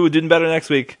 Mm-hmm. Hopefully, we're doing better next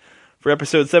week for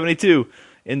episode 72.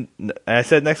 I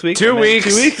said next week. 2 I meant weeks.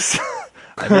 2 weeks.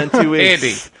 I meant 2 weeks.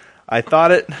 Andy. I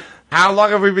thought it. How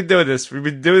long have we been doing this? We've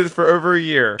been doing this for over a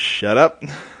year. Shut up.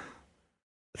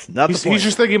 It's not the point. He's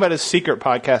just thinking about his secret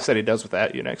podcast that he does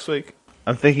without you next week.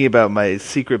 I'm thinking about my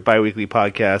secret bi-weekly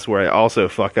podcast where I also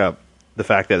fuck up the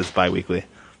fact that it's bi-weekly.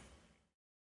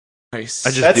 Nice.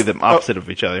 I just do them opposite of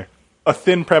each other. A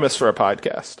thin premise for a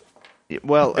podcast.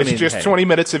 Well, I It's mean, just hey. 20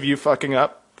 minutes of you fucking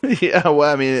up. Yeah, well,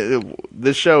 I mean,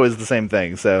 this show is the same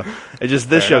thing, so it just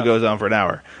this Fair show enough. goes on for an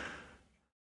hour.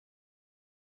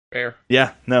 Fair.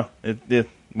 Yeah, no,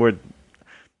 we're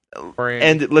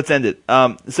And let's end it.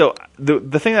 So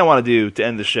the thing I want to do to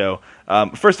end the show,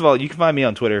 first of all, you can find me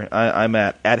on Twitter. I'm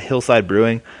at Hillside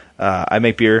Brewing. I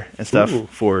make beer and stuff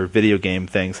for video game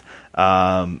things.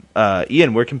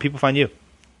 Ian, where can people find you?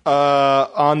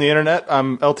 On the internet,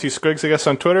 I'm LT Squigs, I guess,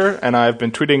 on Twitter, and I've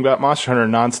been tweeting about Monster Hunter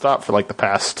nonstop for like the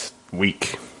past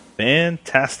week.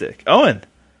 Fantastic. Owen.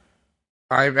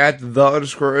 I'm at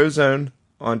 _ozone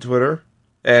on Twitter,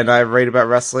 and I write about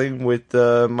wrestling with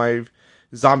my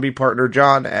zombie partner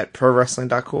John at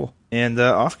prowrestling.cool. And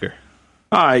Oscar.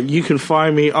 Hi, you can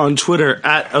find me on Twitter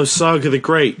at Osaga the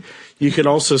Great. You can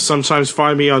also sometimes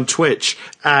find me on Twitch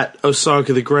at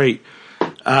Osaga the Great.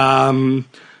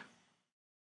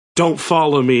 Don't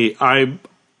follow me. I'm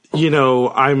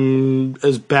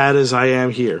as bad as I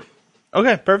am here.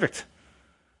 Okay, perfect.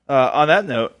 On that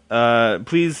note,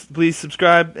 please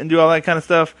subscribe and do all that kind of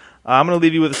stuff. I'm going to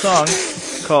leave you with a song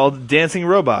called Dancing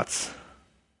Robots.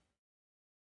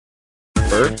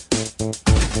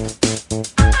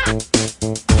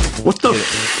 What the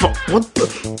fuck? What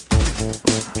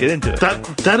the? Get into it.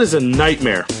 That is a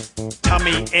nightmare.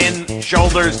 Tummy in,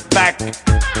 shoulders back.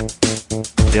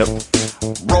 Yep.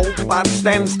 Robot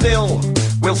stand still.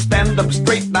 We'll stand up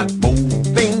straight, not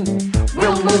moving.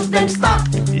 We'll move then stop.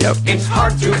 Yep. It's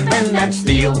hard to bend that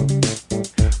steel.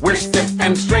 We're stiff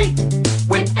and straight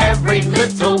with every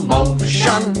little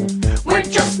motion. We're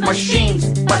just machines,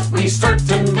 but we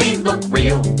certainly look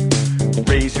real.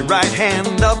 Raise your right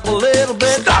hand up a little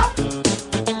bit. Stop.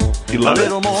 You A love it?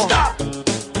 little more. Stop.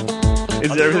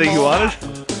 Is it everything you wanted?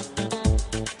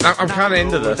 I'm kind of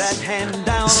into That this. hand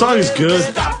down. The song is good.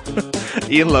 Stop.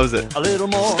 Ian loves it. A little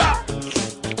more. Stop.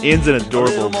 Ian's an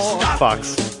adorable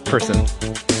fox person.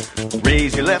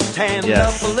 Raise your left hand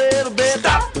Yes. up a little bit.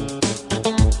 Stop.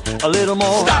 A little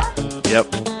more. Stop.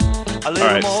 Yep. A All little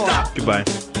right. more. Stop. Goodbye.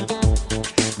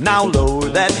 Now lower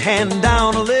that hand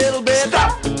down a little bit.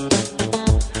 Stop.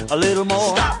 A little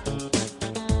more. Stop.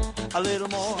 A little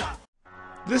more.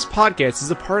 This podcast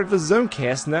is a part of the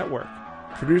Zonecast Network,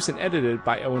 produced and edited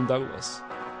by Owen Douglas.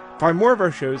 Find more of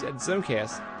our shows at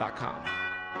zonecast.com.